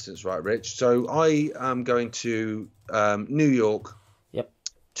 for instance, right, Rich? So I am going to New York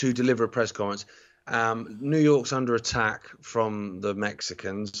to deliver a press conference. New York's under attack from the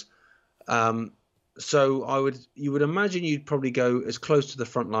Mexicans. So you would imagine you'd probably go as close to the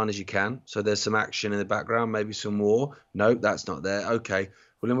front line as you can. So there's some action in the background, maybe some war. No, that's not there. Okay.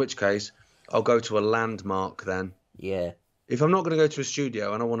 Well, in which case, I'll go to a landmark then. Yeah. If I'm not going to go to a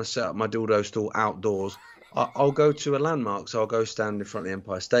studio and I want to set up my dildo stall outdoors, I'll go to a landmark. So I'll go stand in front of the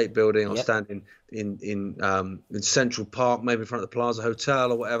Empire State Building. I'll stand in Central Park, maybe in front of the Plaza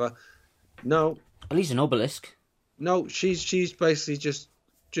Hotel or whatever. No. At least an obelisk. No, she's basically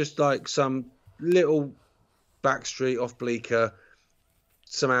just like some little back street off Bleecker,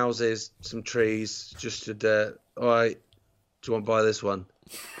 some houses, some trees, just stood there. All right, do you want to buy this one?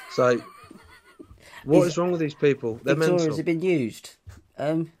 So, what is wrong with these people? They're Victoria, mental. has it been used?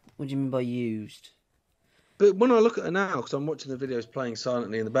 What do you mean by used? But when I look at her now, because I'm watching the videos playing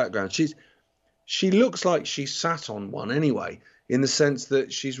silently in the background, she looks like she sat on one anyway. In the sense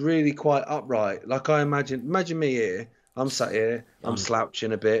that she's really quite upright. Like I imagine me here. I'm sat here. I'm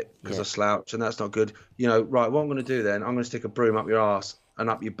slouching a bit because I slouch, and that's not good. You know, right? What I'm going to do then? I'm going to stick a broom up your ass and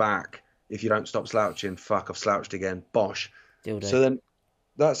up your back if you don't stop slouching. Fuck, I've slouched again. Bosh. Dildo. So then,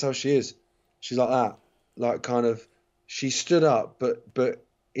 that's how she is. She's like that. Like kind of. She stood up, but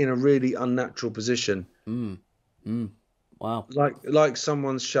in a really unnatural position. Wow. Like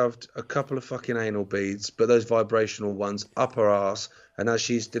someone's shoved a couple of fucking anal beads, but those vibrational ones, up her ass, and as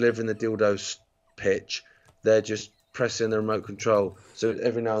she's delivering the dildo pitch, they're just pressing the remote control. So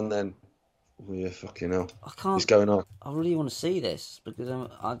every now and then, oh yeah, fucking hell, it's going on. I really want to see this because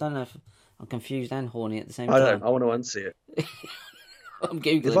I don't know if I'm confused and horny at the same time. I don't. I want to unsee it. I'm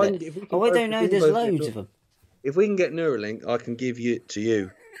googling it. I don't know. There's loads of them. If we can get Neuralink, I can give it to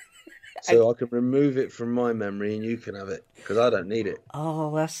you. So I can remove it from my memory and you can have it, because I don't need it.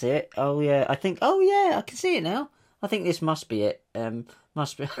 Oh, that's it. Oh, yeah. I think... Oh, yeah, I can see it now. I think this must be it.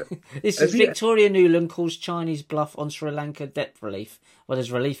 Must be. This is Victoria Newland calls Chinese bluff on Sri Lanka debt relief. Well,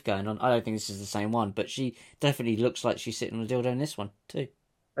 there's relief going on. I don't think this is the same one, but she definitely looks like she's sitting on a dildo in this one, too.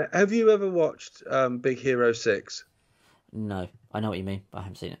 Have you ever watched Big Hero 6? No. I know what you mean, but I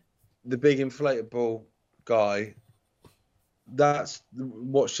haven't seen it. The big inflatable guy... That's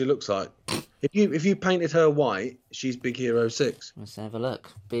what she looks like. If you painted her white, she's Big Hero 6. Let's have a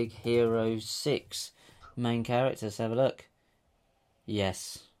look. Big Hero 6. Main character, let's have a look.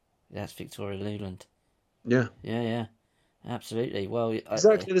 Yes. That's Victoria Newland. Yeah. Yeah. Absolutely. Well,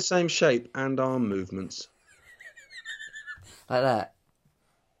 exactly the same shape and arm movements. Like that.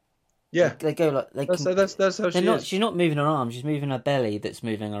 Yeah. They go like... That's how she is. She's not moving her arms, she's moving her belly that's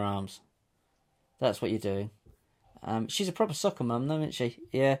moving her arms. That's what you're doing. She's a proper soccer mum, though, isn't she?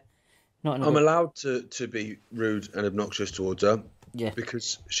 Yeah. I'm allowed to be rude and obnoxious towards her. Yeah.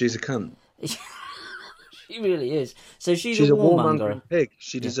 Because she's a cunt. She really is. So she's a warmonger. Pig.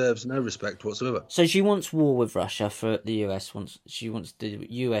 She deserves no respect whatsoever. So she wants war with Russia for the US. She wants the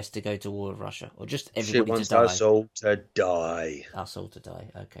US to go to war with Russia, or just everybody to die. She wants us all to die. Us all to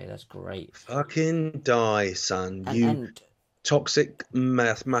die. Okay, that's great. Fucking die, son. Toxic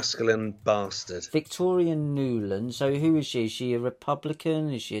masculine bastard. Victoria Newland. So who is she? Is she a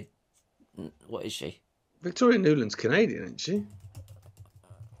Republican? Is she what is she? Victoria Newland's Canadian, isn't she?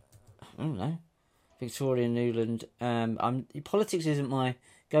 I don't know. Victoria Newland. Politics isn't my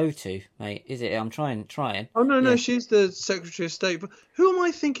go to, mate? Is it? I'm trying. Oh no, Yeah. she's the Secretary of State. Who am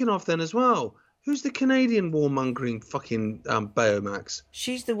I thinking of then as well? Who's the Canadian warmongering fucking Bayomax?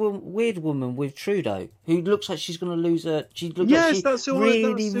 She's the weird woman with Trudeau who looks like she's going to lose her. She looks like Yes, she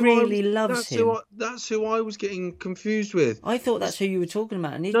really loves him. That's who I was getting confused with. I thought that's who you were talking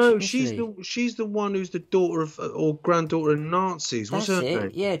about No, initially. she's the one who's the daughter of or granddaughter of Nazis. What's That's her it.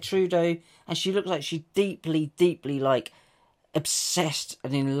 name? Yeah, Trudeau, and she looks like she's deeply like obsessed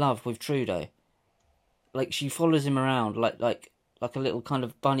and in love with Trudeau. Like she follows him around like a little kind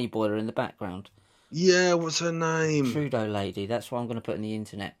of bunny boiler in the background. Yeah, what's her name? Trudeau lady. That's what I'm going to put in the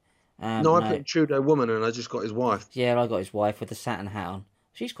internet. No, I put Trudeau woman and I just got his wife. Yeah, I got his wife with the Saturn hat on.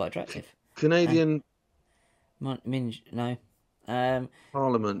 She's quite attractive. Canadian No.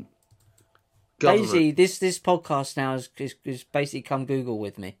 Parliament. Basically, this podcast now is basically come Google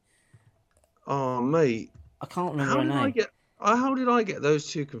with me. Oh, mate. I can't remember her name. How did I get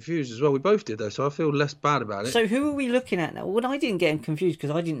those two confused as well? We both did though, so I feel less bad about it. So who are we looking at now? Well, I didn't get him confused because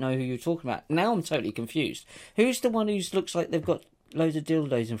I didn't know who you were talking about. Now I'm totally confused. Who's the one who looks like they've got loads of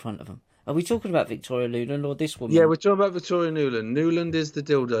dildos in front of them? Are we talking about Victoria Nuland or this woman? Yeah, we're talking about Victoria Nuland. Nuland is the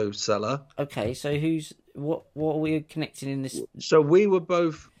dildo seller. Okay, so what are we connecting in this? So we were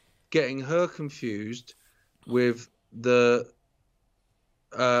both getting her confused with the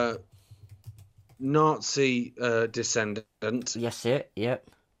Nazi descendant. Yes, it. Yep.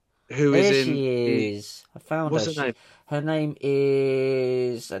 Who There is in? she is. I found What's her. her name? Her name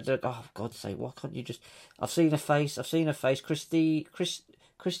is. Oh, God's sake! Why can't you just? I've seen her face.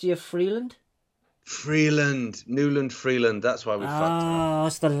 Christia Freeland. Newland Freeland. That's why we fucked up. Oh,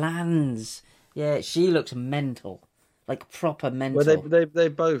 it's the Lands. Yeah, she looks mental, like proper mental. Well, they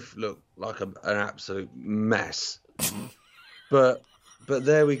both look like an absolute mess. but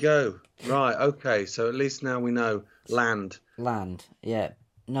there we go. Right. Okay. So at least now we know land. Land. Yeah.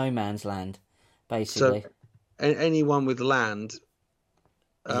 No man's land, basically. So anyone with land.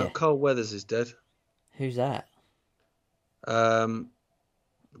 Yeah. Carl Weathers is dead. Who's that? The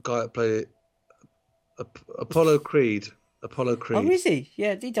guy that played it. Apollo Creed. Oh, is he?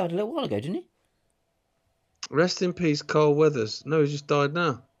 Yeah, he died a little while ago, didn't he? Rest in peace, Carl Weathers. No, he just died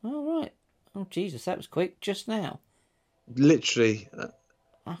now. Oh, right. Oh, Jesus, that was quick. Just now. Literally.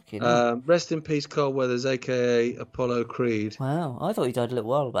 Fucking hell. Rest in peace, Carl Weathers, a.k.a. Apollo Creed. Wow, I thought he died a little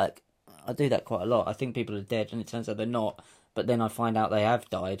while back. I do that quite a lot. I think people are dead, and it turns out they're not. But then I find out they have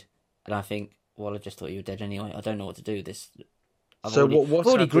died, and I think, well, I just thought you were dead anyway. I don't know what to do with this. I've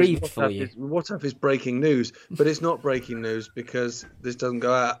already grieved for you. Wtaf is breaking news, but it's not breaking news because this doesn't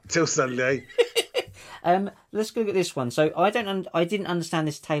go out till Sunday. Let's look at this one. So I didn't understand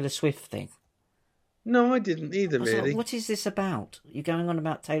this Taylor Swift thing. No, I didn't either, really. Like, what is this about? You're going on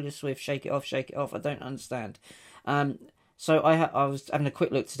about Taylor Swift, shake it off, shake it off. I don't understand. So I was having a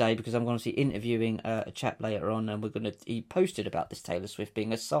quick look today because I'm going to be interviewing a chap later on, and he posted about this Taylor Swift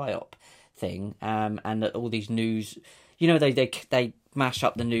being a psyop thing, and that all these news, they mash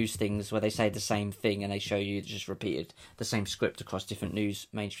up the news things where they say the same thing and they show you just repeated the same script across different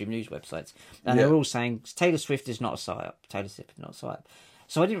mainstream news websites, and they're all saying Taylor Swift is not a psyop. Taylor Swift is not a psyop.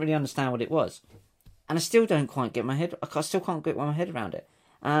 So I didn't really understand what it was. And I still don't quite get my head. I still can't get my head around it.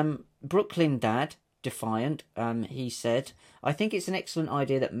 Brooklyn Dad, defiant. He said, "I think it's an excellent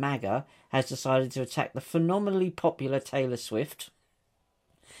idea that MAGA has decided to attack the phenomenally popular Taylor Swift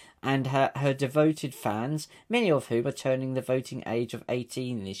and her devoted fans, many of whom are turning the voting age of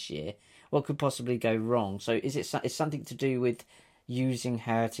 18 this year. What could possibly go wrong? So is it something to do with using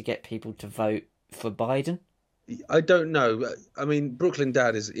her to get people to vote for Biden?" I don't know. I mean, Brooklyn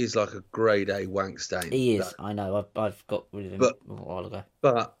Dad is like a grade A wank stain. He is. I know. I've got rid of him a while ago.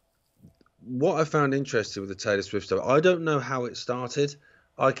 But what I found interesting with the Taylor Swift stuff, I don't know how it started.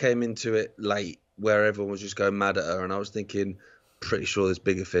 I came into it late, where everyone was just going mad at her, and I was thinking, pretty sure there's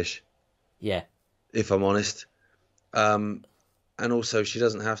bigger fish. Yeah. If I'm honest. And also, she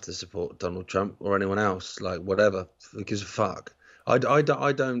doesn't have to support Donald Trump or anyone else. Like, whatever. Who gives a fuck? I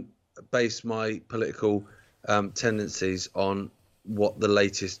don't base my political tendencies on what the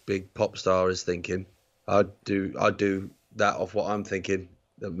latest big pop star is thinking. I do that off what I'm thinking.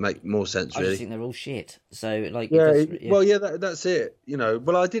 That make more sense, really. I just think they're all shit. So, like, that's it.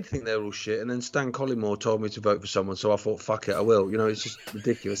 Well, I did think they were all shit, and then Stan Collymore told me to vote for someone, so I thought, fuck it, I will. It's just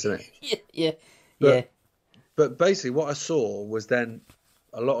ridiculous, isn't it? Yeah. But basically, what I saw was then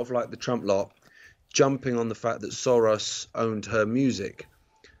a lot of like the Trump lot jumping on the fact that Soros owned her music.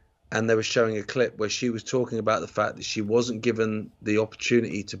 And they were showing a clip where she was talking about the fact that she wasn't given the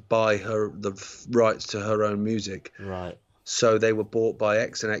opportunity to buy the rights to her own music. Right. So they were bought by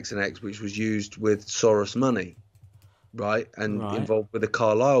X and X and X, which was used with Soros money. right, and Right. involved with the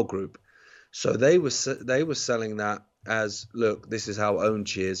Carlyle Group. So they were selling that as, look, this is how owned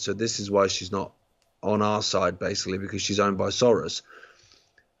she is. So this is why she's not on our side, basically, because she's owned by Soros.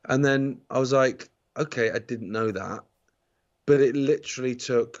 And then I was like, okay, I didn't know that, but it literally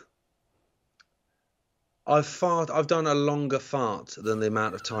took. I've done a longer fart than the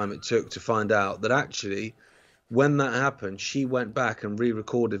amount of time it took to find out that actually, when that happened, she went back and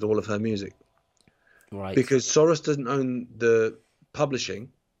re-recorded all of her music Right. because Soros doesn't own the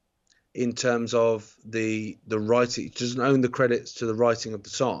publishing in terms of the writing. It doesn't own the credits to the writing of the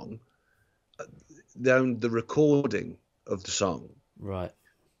song. They own the recording of the song. Right.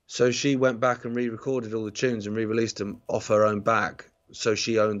 So she went back and re-recorded all the tunes and re-released them off her own back. So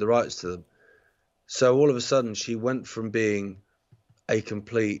she owned the rights to them. So all of a sudden she went from being a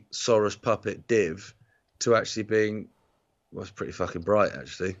complete Soros puppet div to actually being, well, it's pretty fucking bright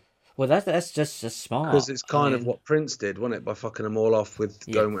actually. Well, that's just smart. Because it's I kind of mean, what Prince did, wasn't it? By fucking them all off with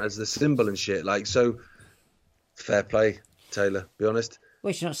yeah. going as the symbol and shit. Like, so fair play, Taylor, be honest.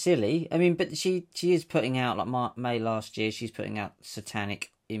 Well, she's not silly. I mean, but she is putting out, like May last year, she's putting out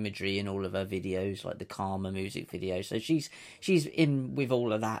satanic imagery in all of her videos, like the Karma music video. So she's in with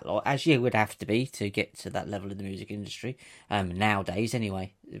all of that, like, as you would have to be to get to that level of the music industry. Nowadays,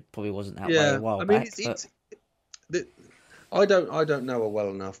 anyway, it probably wasn't that way a while I mean, back. I don't know her well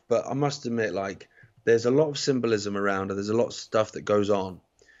enough, but I must admit, like, there's a lot of symbolism around her. There's a lot of stuff that goes on,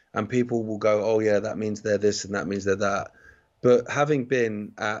 and people will go, "Oh yeah, that means they're this and that means they're that." But having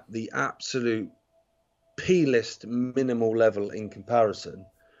been at the absolute P-list minimal level in comparison,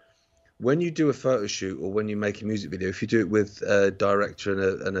 when you do a photo shoot or when you make a music video, if you do it with a director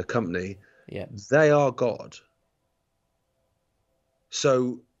and a company, yeah, they are God.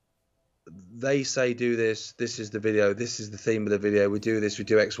 So they say, do this, this is the video, this is the theme of the video, we do this, we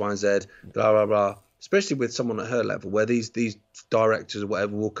do X, Y, and Z, blah, blah, blah. Especially with someone at her level, where these directors or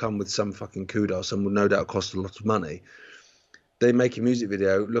whatever will come with some fucking kudos and will no doubt cost a lot of money. They make a music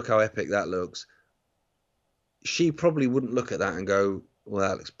video, look how epic that looks. She probably wouldn't look at that and go, well,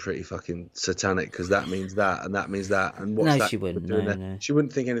 that looks pretty fucking satanic because that means that and that means that. And what's no, that she wouldn't. doing No, there? no. She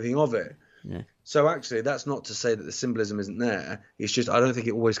wouldn't think anything of it. No. So actually, that's not to say that the symbolism isn't there. It's just I don't think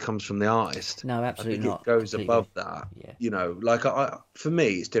it always comes from the artist. No, absolutely I think not. it goes Completely. above that. Yeah. You know, like for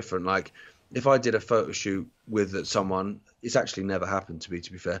me, it's different. Like if I did a photo shoot with someone, it's actually never happened to me,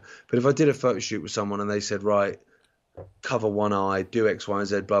 to be fair. But if I did a photo shoot with someone and they said, right, cover one eye, do X, Y, and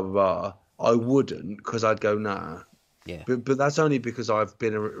Z, blah blah blah, I wouldn't, because I'd go nah. Yeah. But that's only because I've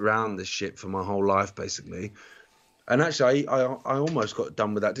been around this shit for my whole life, basically. And actually, I almost got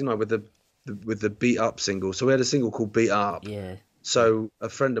done with that, didn't I? With the Beat Up single. So we had a single called Beat Up. Yeah. So a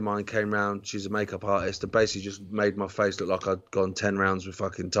friend of mine came round. She's a makeup artist, and basically just made my face look like I'd gone 10 rounds with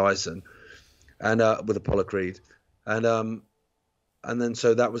fucking Tyson, and with Apollo Creed, and then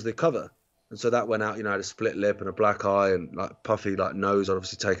so that was the cover, and so that went out. You know, had a split lip and a black eye and like puffy like nose,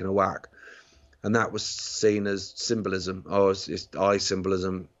 obviously taking a whack. And that was seen as symbolism. Oh, it's eye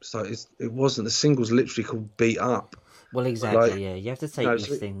symbolism. So it wasn't. The single's literally called Beat Up. Well, exactly. Like, Yeah, you have to take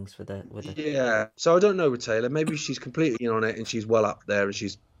these things with a. Yeah. So I don't know with Taylor. Maybe she's completely in on it and she's well up there and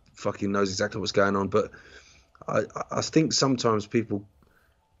she's fucking knows exactly what's going on. But I think sometimes people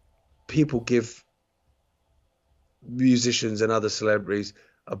give musicians and other celebrities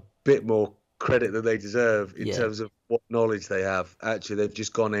a bit more credit than they deserve in terms of what knowledge they have. Actually, they've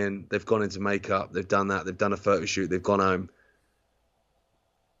just gone into makeup, they've done that, they've done a photo shoot, they've gone home.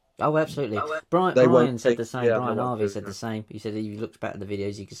 Oh, absolutely. Brian said the same. Yeah, Brian Harvey said the same. He said he looked back at the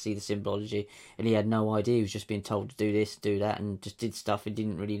videos, he could see the symbology, and he had no idea. He was just being told to do this, do that, and just did stuff and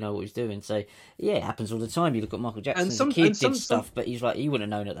didn't really know what he was doing. So, yeah, it happens all the time. You look at Michael Jackson, as a kid did stuff, but he's like, he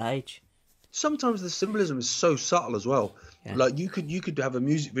wouldn't have known at that age. Sometimes the symbolism is so subtle as well. Yeah. Like you could have a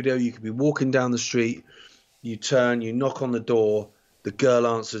music video, you could be walking down the street, you turn, you knock on the door, the girl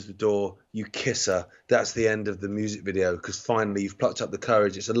answers the door, you kiss her. That's the end of the music video because finally you've plucked up the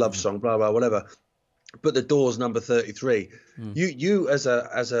courage. It's a love song, blah blah whatever. But the door's number 33. You as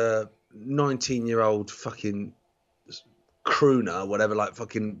a 19-year-old fucking crooner, whatever, like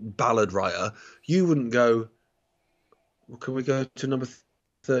fucking ballad writer, you wouldn't go, well, can we go to number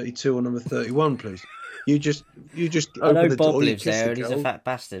 32 or number 31, please? You just I know open the Bob door, lives there and he's a fat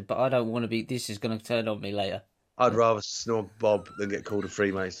bastard, but I don't want to be. This is going to turn on me later. I'd rather snog Bob than get called a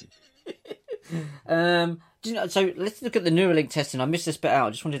Freemason. Do you know, so let's look at the Neuralink testing. I missed this bit out. I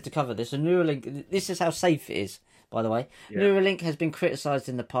just wanted to cover this. Neuralink. This is how safe it is, by the way. Yeah. Neuralink has been criticised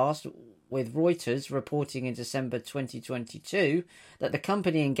in the past. with Reuters reporting in December 2022 that the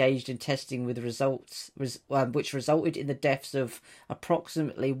company engaged in testing with results which resulted in the deaths of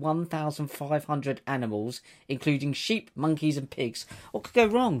approximately 1,500 animals, including sheep, monkeys, and pigs. What could go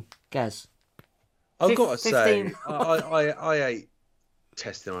wrong, Gaz? I've got to say, 15. I hate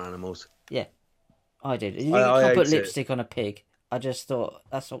testing on animals. Yeah, I did. You I can't put hate it. lipstick on a pig. I just thought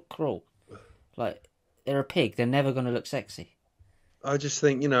that's not cruel. Like, they're a pig. They're never going to look sexy. I just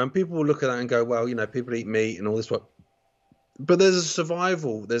think, and people will look at that and go, well, people eat meat and all this. But there's a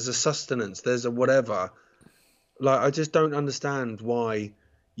survival, there's a sustenance, there's a whatever. Like, I just don't understand why,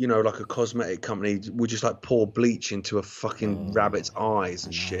 like a cosmetic company would just like pour bleach into a fucking rabbit's eyes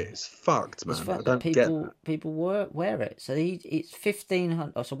and shit. It's fucked, man. It's fact I that don't get that. people wear it. So it's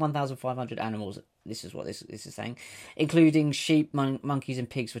 1,500, so 1,500 animals. This is what this is saying, including sheep, monkeys, and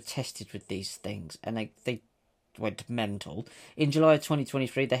pigs were tested with these things, and they went mental. In July of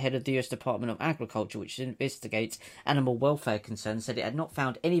 2023, the head of the US Department of Agriculture, which investigates animal welfare concerns, said it had not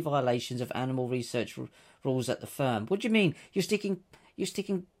found any violations of animal research rules at the firm. What do you mean? You're sticking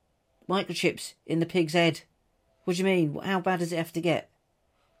microchips in the pig's head? What do you mean? How bad does it have to get?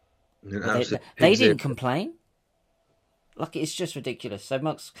 They didn't complain. Like, it's just ridiculous. So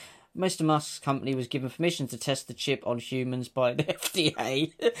Mr. Musk's company was given permission to test the chip on humans by the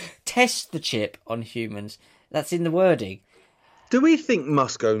FDA. Test the chip on humans. That's in the wording. Do we think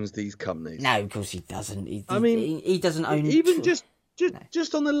Musk owns these companies? No, of course he doesn't. He doesn't own... Even just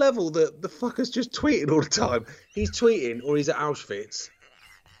on the level that the fucker's just tweeting all the time. He's tweeting or he's at Auschwitz.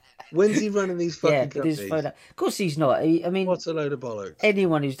 When's he running these fucking companies? Of course he's not. I mean... What's a load of bollocks?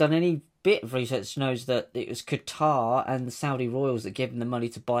 Anyone who's done any bit of research knows that it was Qatar and the Saudi royals that gave him the money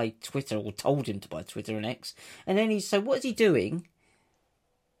to buy Twitter, or told him to buy Twitter and X. And then so what is he doing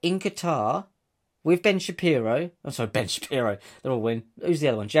in Qatar with Ben Shapiro? I'm sorry, Ben Shapiro. They're all in. Who's the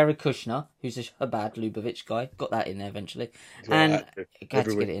other one? Jared Kushner, who's a Chabad Lubavitch guy. Got that in there eventually. And had to get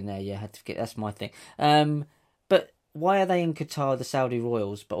it in there. Yeah, that's my thing. But why are they in Qatar, the Saudi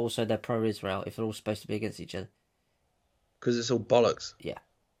royals, but also they're pro-Israel if they're all supposed to be against each other? Because it's all bollocks. Yeah.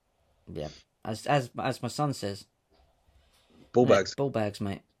 As my son says. Ball bags. Ball bags,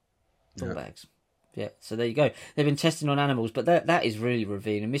 mate. Ball bags. Yeah, so there you go. They've been testing on animals, but that is really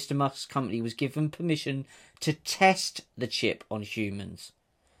revealing. Mr. Musk's company was given permission to test the chip on humans.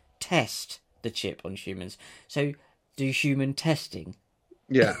 Test the chip on humans. So, do human testing.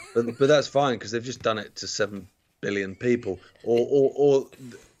 Yeah, but that's fine because they've just done it to 7 billion people, or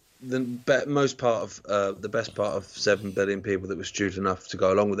the best part of 7 billion people that were stupid enough to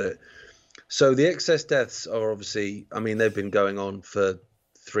go along with it. So the excess deaths are obviously, I mean, they've been going on for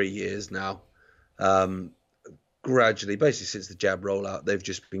 3 years now. Gradually, basically since the jab rollout, they've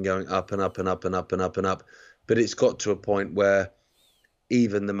just been going up and up and up and up and up and up. But it's got to a point where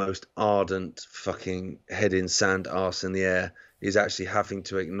even the most ardent fucking head in sand, arse in the air is actually having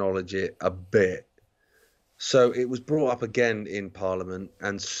to acknowledge it a bit. So it was brought up again in Parliament,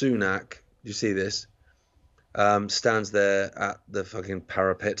 and Sunak, you see this, stands there at the fucking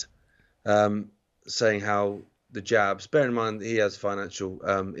parapet, saying how the jabs, bear in mind he has financial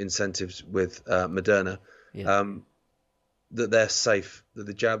incentives with Moderna, that they're safe, that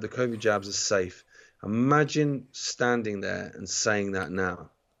the COVID jabs are safe. Imagine standing there and saying that now,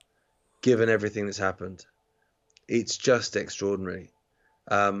 given everything that's happened. It's just extraordinary.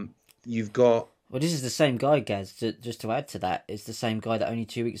 You've got... Well, this is the same guy, Gaz, just to add to that, it's the same guy that only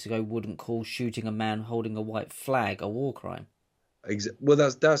 2 weeks ago wouldn't call shooting a man holding a white flag a war crime. Well,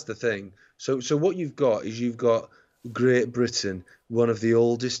 that's the thing. So what you've got is you've got Great Britain, one of the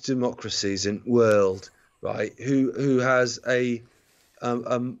oldest democracies in the world, right? Who has a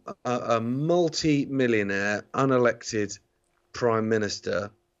multi-millionaire unelected prime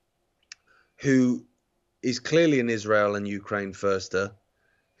minister who is clearly an Israel and Ukraine firster,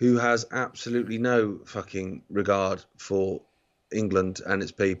 who has absolutely no fucking regard for England and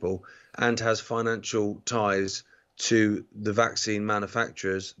its people, and has financial ties to the vaccine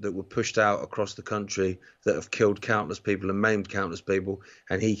manufacturers that were pushed out across the country that have killed countless people and maimed countless people,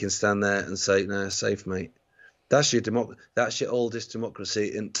 and he can stand there and say, "No, safe, mate." That's your oldest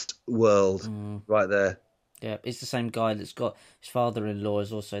democracy in the world, right there. Yeah, it's the same guy that's got his father-in-law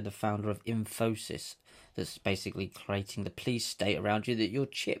is also the founder of Infosys, that's basically creating the police state around you, that your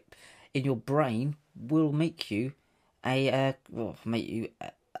chip in your brain will make you a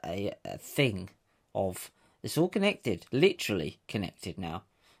thing of. It's all connected, literally connected now.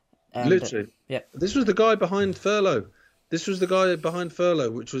 Literally. Yeah. This was the guy behind furlough. Which was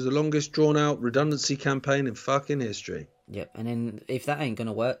the longest drawn-out redundancy campaign in fucking history. Yep, and then if that ain't going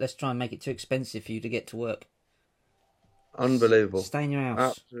to work, let's try and make it too expensive for you to get to work. Unbelievable. Stay in your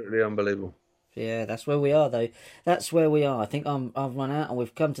house. Absolutely unbelievable. Yeah, that's where we are, though. That's where we are. I think I've run out, and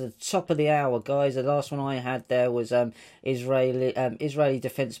we've come to the top of the hour, guys. The last one I had there was Israeli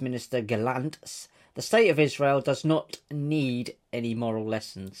Defense Minister Gallant. The state of Israel does not need any moral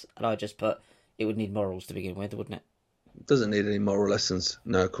lessons, and I just put it would need morals to begin with, wouldn't it? It doesn't need any moral lessons.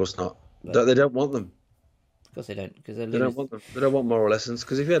 No, of course not. But They don't want them. of course they don't, because they're They don't lunatics. want them. They don't want moral lessons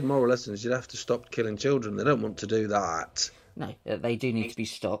because if you had moral lessons, you'd have to stop killing children. They don't want to do that. No, they do need to be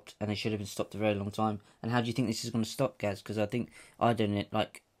stopped, and they should have been stopped a very long time. And how do you think this is going to stop, Gaz? Because I think I don't know,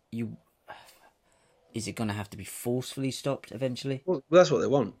 like you. Is it going to have to be forcefully stopped eventually? Well, that's what they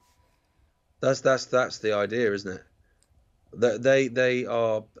want. That's the idea, isn't it? They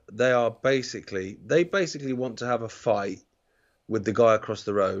basically want to have a fight with the guy across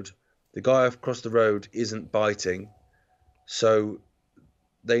the road. The guy across the road isn't biting, so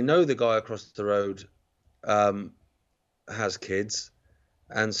they know the guy across the road has kids,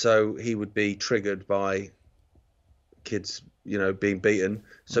 and so he would be triggered by kids, being beaten.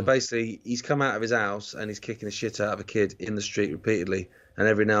 So basically, he's come out of his house and he's kicking the shit out of a kid in the street repeatedly, and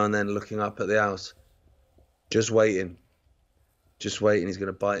every now and then looking up at the house, just waiting. Just waiting. He's going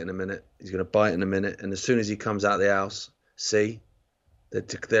to bite in a minute. He's going to bite in a minute, and as soon as he comes out of the house, see,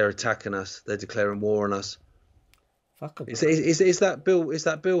 they're attacking us. They're declaring war on us. Fuck 'em. Is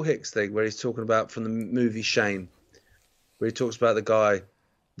that Bill Hicks thing where he's talking about from the movie Shane, where he talks about the guy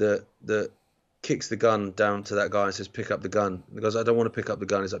that kicks the gun down to that guy and says, pick up the gun. And the guy's, I don't want to pick up the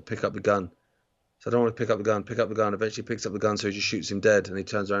gun. He's like, pick up the gun. So I don't want to pick up the gun. Pick up the gun. Eventually picks up the gun, so he just shoots him dead. And he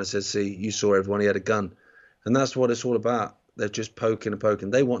turns around and says, see, you saw everyone. He had a gun. And that's what it's all about. They're just poking and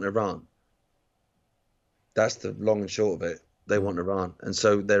poking. They want Iran. That's the long and short of it. They want Iran. And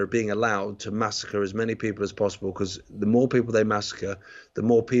so they're being allowed to massacre as many people as possible, because the more people they massacre, the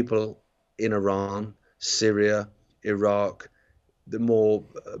more people in Iran, Syria, Iraq, the more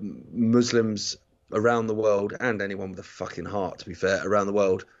Muslims around the world, and anyone with a fucking heart, to be fair, around the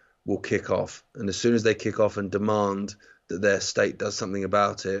world, will kick off. And as soon as they kick off and demand that their state does something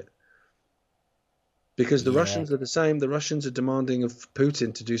about it, because the Russians are the same. The Russians are demanding of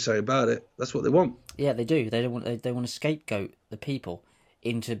Putin to do something about it. That's what they want. Yeah, they do. They don't want. They want to scapegoat the people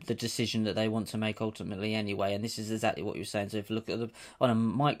into the decision that they want to make ultimately anyway. And this is exactly what you're saying. So if you look at on a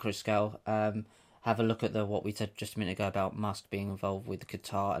micro scale, have a look at what we said just a minute ago about Musk being involved with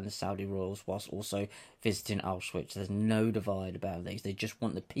Qatar and the Saudi royals whilst also visiting Auschwitz. There's no divide about these. They just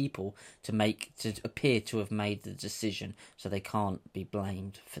want the people to appear to have made the decision, so they can't be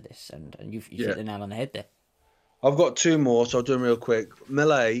blamed for this. And you've hit the nail on the head there. I've got two more, so I'll do them real quick.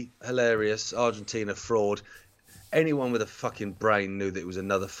 Milei, hilarious. Argentina, fraud. Anyone with a fucking brain knew that it was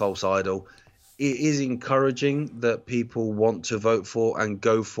another false idol. It is encouraging that people want to vote for and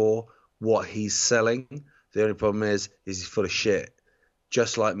go for what he's selling. The only problem is he's full of shit,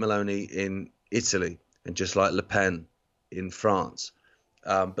 just like Meloni in Italy and just like Le Pen in France.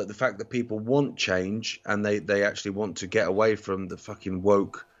 But the fact that people want change and they actually want to get away from the fucking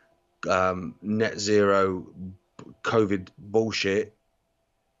woke net zero COVID bullshit,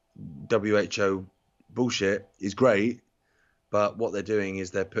 WHO bullshit, is great. But what they're doing is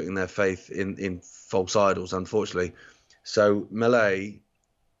they're putting their faith in false idols, unfortunately. So Milei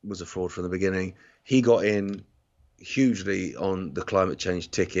was a fraud from the beginning. He got in hugely on the climate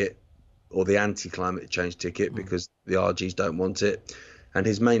change ticket, or the anti-climate change ticket, because the RGs don't want it. And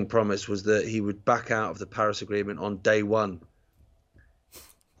his main promise was that he would back out of the Paris Agreement on day one.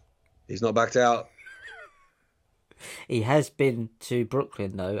 He's not backed out. He has been to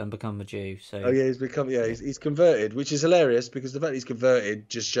Brooklyn though and become a Jew. So he's converted, which is hilarious, because the fact he's converted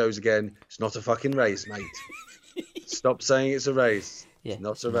just shows again it's not a fucking race, mate. Stop saying it's a race. Yeah, it's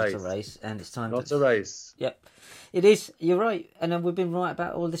not a race, and it's time. Not a race. Yep, it is. You're right, and we've been right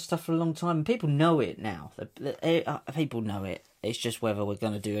about all this stuff for a long time. People know it now. People know it. It's just whether we're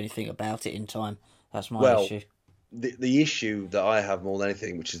going to do anything about it in time. That's my issue. The issue that I have more than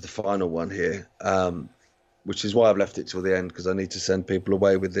anything, which is the final one here, which is why I've left it till the end, because I need to send people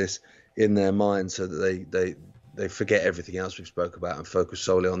away with this in their mind so that they forget everything else we've spoke about and focus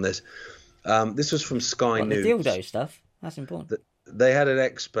solely on this. This was from Sky News. The dildo stuff. That's important. They had an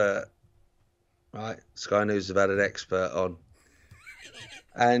expert, right? Sky News have had an expert on,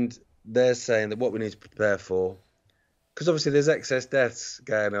 and they're saying that what we need to prepare for, because obviously there's excess deaths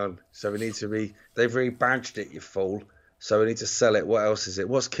going on, so we need to they've rebadged it, you fool. So we need to sell it. What else is it?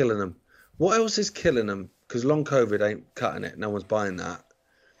 What's killing them? What else is killing them? Because long COVID ain't cutting it. No one's buying that.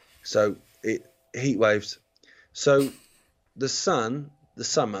 So heat waves. So the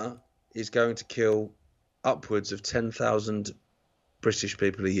summer is going to kill upwards of 10,000 British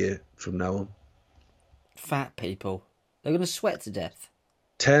people a year from now on. Fat people. They're going to sweat to death.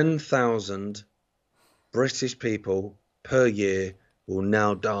 10,000 British people per year will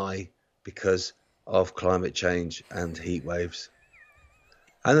now die because of climate change and heat waves.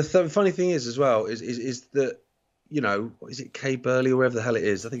 And the funny thing is, as well, is that, you know, is it Kay Burley or wherever the hell it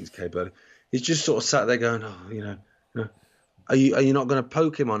is? I think it's Kay Burley. He's just sort of sat there going, oh, you know, are you not going to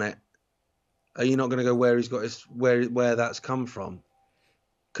poke him on it? Are you not going to go where he's got his where that's come from?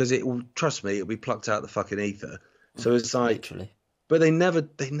 Because it will, trust me, it'll be plucked out the fucking ether. So it's like, literally. But they never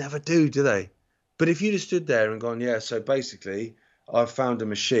do they? But if you'd have stood there and gone, yeah, so basically, I've found a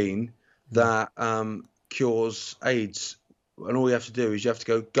machine that cures AIDS, and all you have to do is you have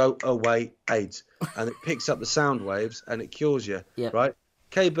to go away, AIDS, and it picks up the sound waves and it cures you, right?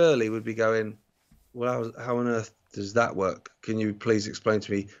 Kay Burley would be going, well, how on earth does that work? Can you please explain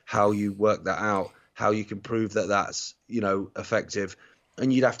to me how you work that out, how you can prove that that's, you know, effective?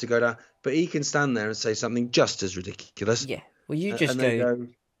 And you'd have to go down. But he can stand there and say something just as ridiculous. Yeah. Well, you just go,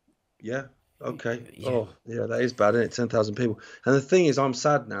 yeah, okay. Yeah. Oh, yeah, that is bad, isn't it? 10,000 people. And the thing is, I'm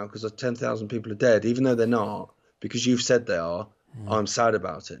sad now because 10,000 people are dead, even though they're not, because you've said they are. I'm sad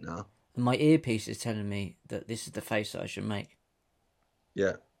about it now. And my earpiece is telling me that this is the face that I should make.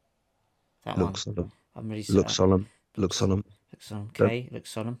 Yeah. That Look one. solemn. I'm really Look solemn. Look solemn. Look solemn. Okay, look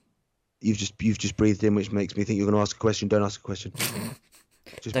solemn. You've just breathed in, which makes me think you're going to ask a question. Don't ask a question.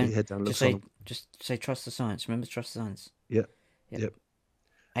 Just put your head down. Look solemn. Just say trust the science. Remember, trust the science. Yeah. Yep.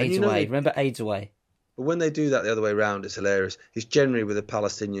 AIDS away. Remember, AIDS away. But when they do that the other way around, it's hilarious. It's generally with a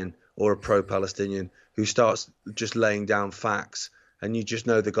Palestinian or a pro-Palestinian who starts just laying down facts, and you just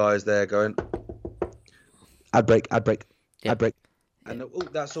know the guy's there going, ad break, ad break, ad break. And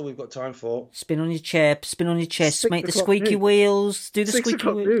that's all we've got time for. Spin on your chair, make the squeaky wheels, do the squeaky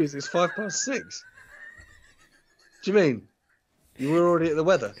wheels. News. It's 6:05. Do you mean you were already at the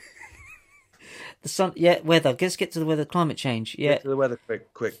weather? The sun, weather. Let's get to the weather. Climate change. Yeah. Get to the weather,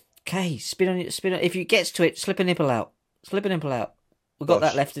 quick. Okay, spin on. If you gets to it, slip a nipple out. We've got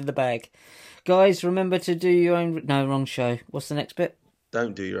that left in the bag. Guys, remember to do your own. No, wrong show. What's the next bit?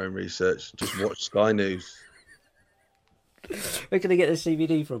 Don't do your own research. Just watch Sky News. Where can they get the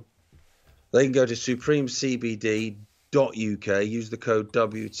CBD from? They can go to supremecbd.uk, use the code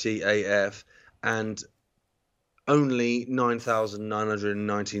WTAF, and only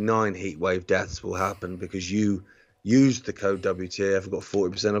 9,999 heatwave deaths will happen because you used the code WTAF and got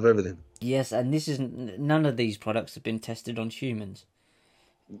 40% off everything. Yes, and none of these products have been tested on humans.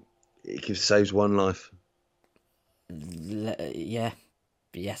 It saves one life. Yeah.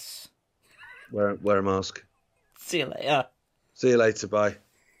 Yes. Wear a mask. See you later. See you later, bye.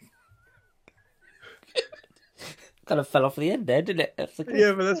 Kind of fell off the end there, didn't it?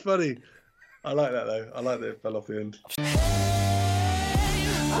 Yeah, but that's funny. I like that, though. I like that it fell off the end.